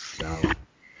 So,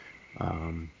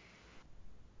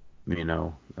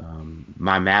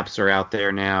 my maps are out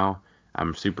there now.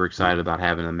 I'm super excited about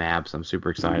having the maps. I'm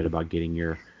super excited about getting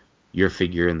your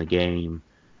figure in the game,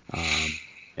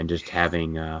 and just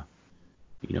having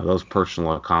those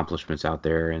personal accomplishments out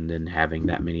there, and then having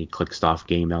that many Clickstuff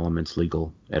game elements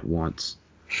legal at once.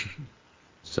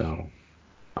 So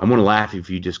I'm gonna laugh if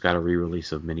you just got a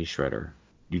re-release of Mini Shredder.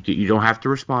 You don't have to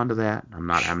respond to that. I'm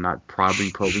not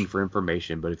probing for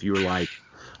information, but if you were like,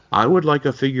 I would like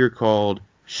a figure called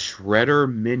Shredder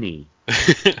Mini.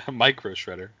 Micro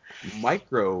Shredder.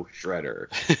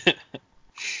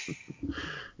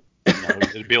 No,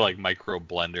 it'd be like Micro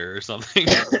Blender or something.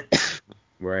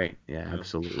 Right. Yeah,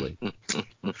 absolutely.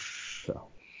 So,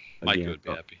 Mike would be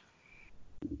happy.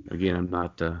 Again, I'm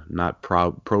not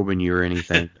probing you or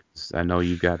anything. I know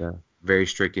you've got a very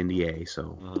strict NDA,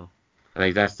 so I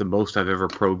think that's the most I've ever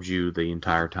probed you the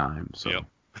entire time. So, yep.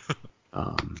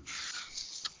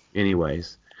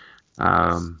 Anyways,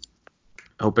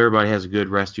 hope everybody has a good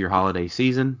rest of your holiday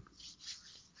season.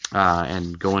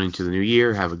 And going into the new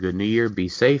year, have a good new year. Be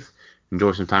safe.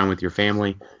 Enjoy some time with your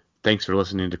family. Thanks for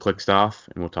listening to Clickstuff,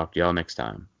 and we'll talk to y'all next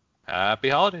time. Happy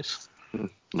holidays.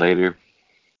 Later.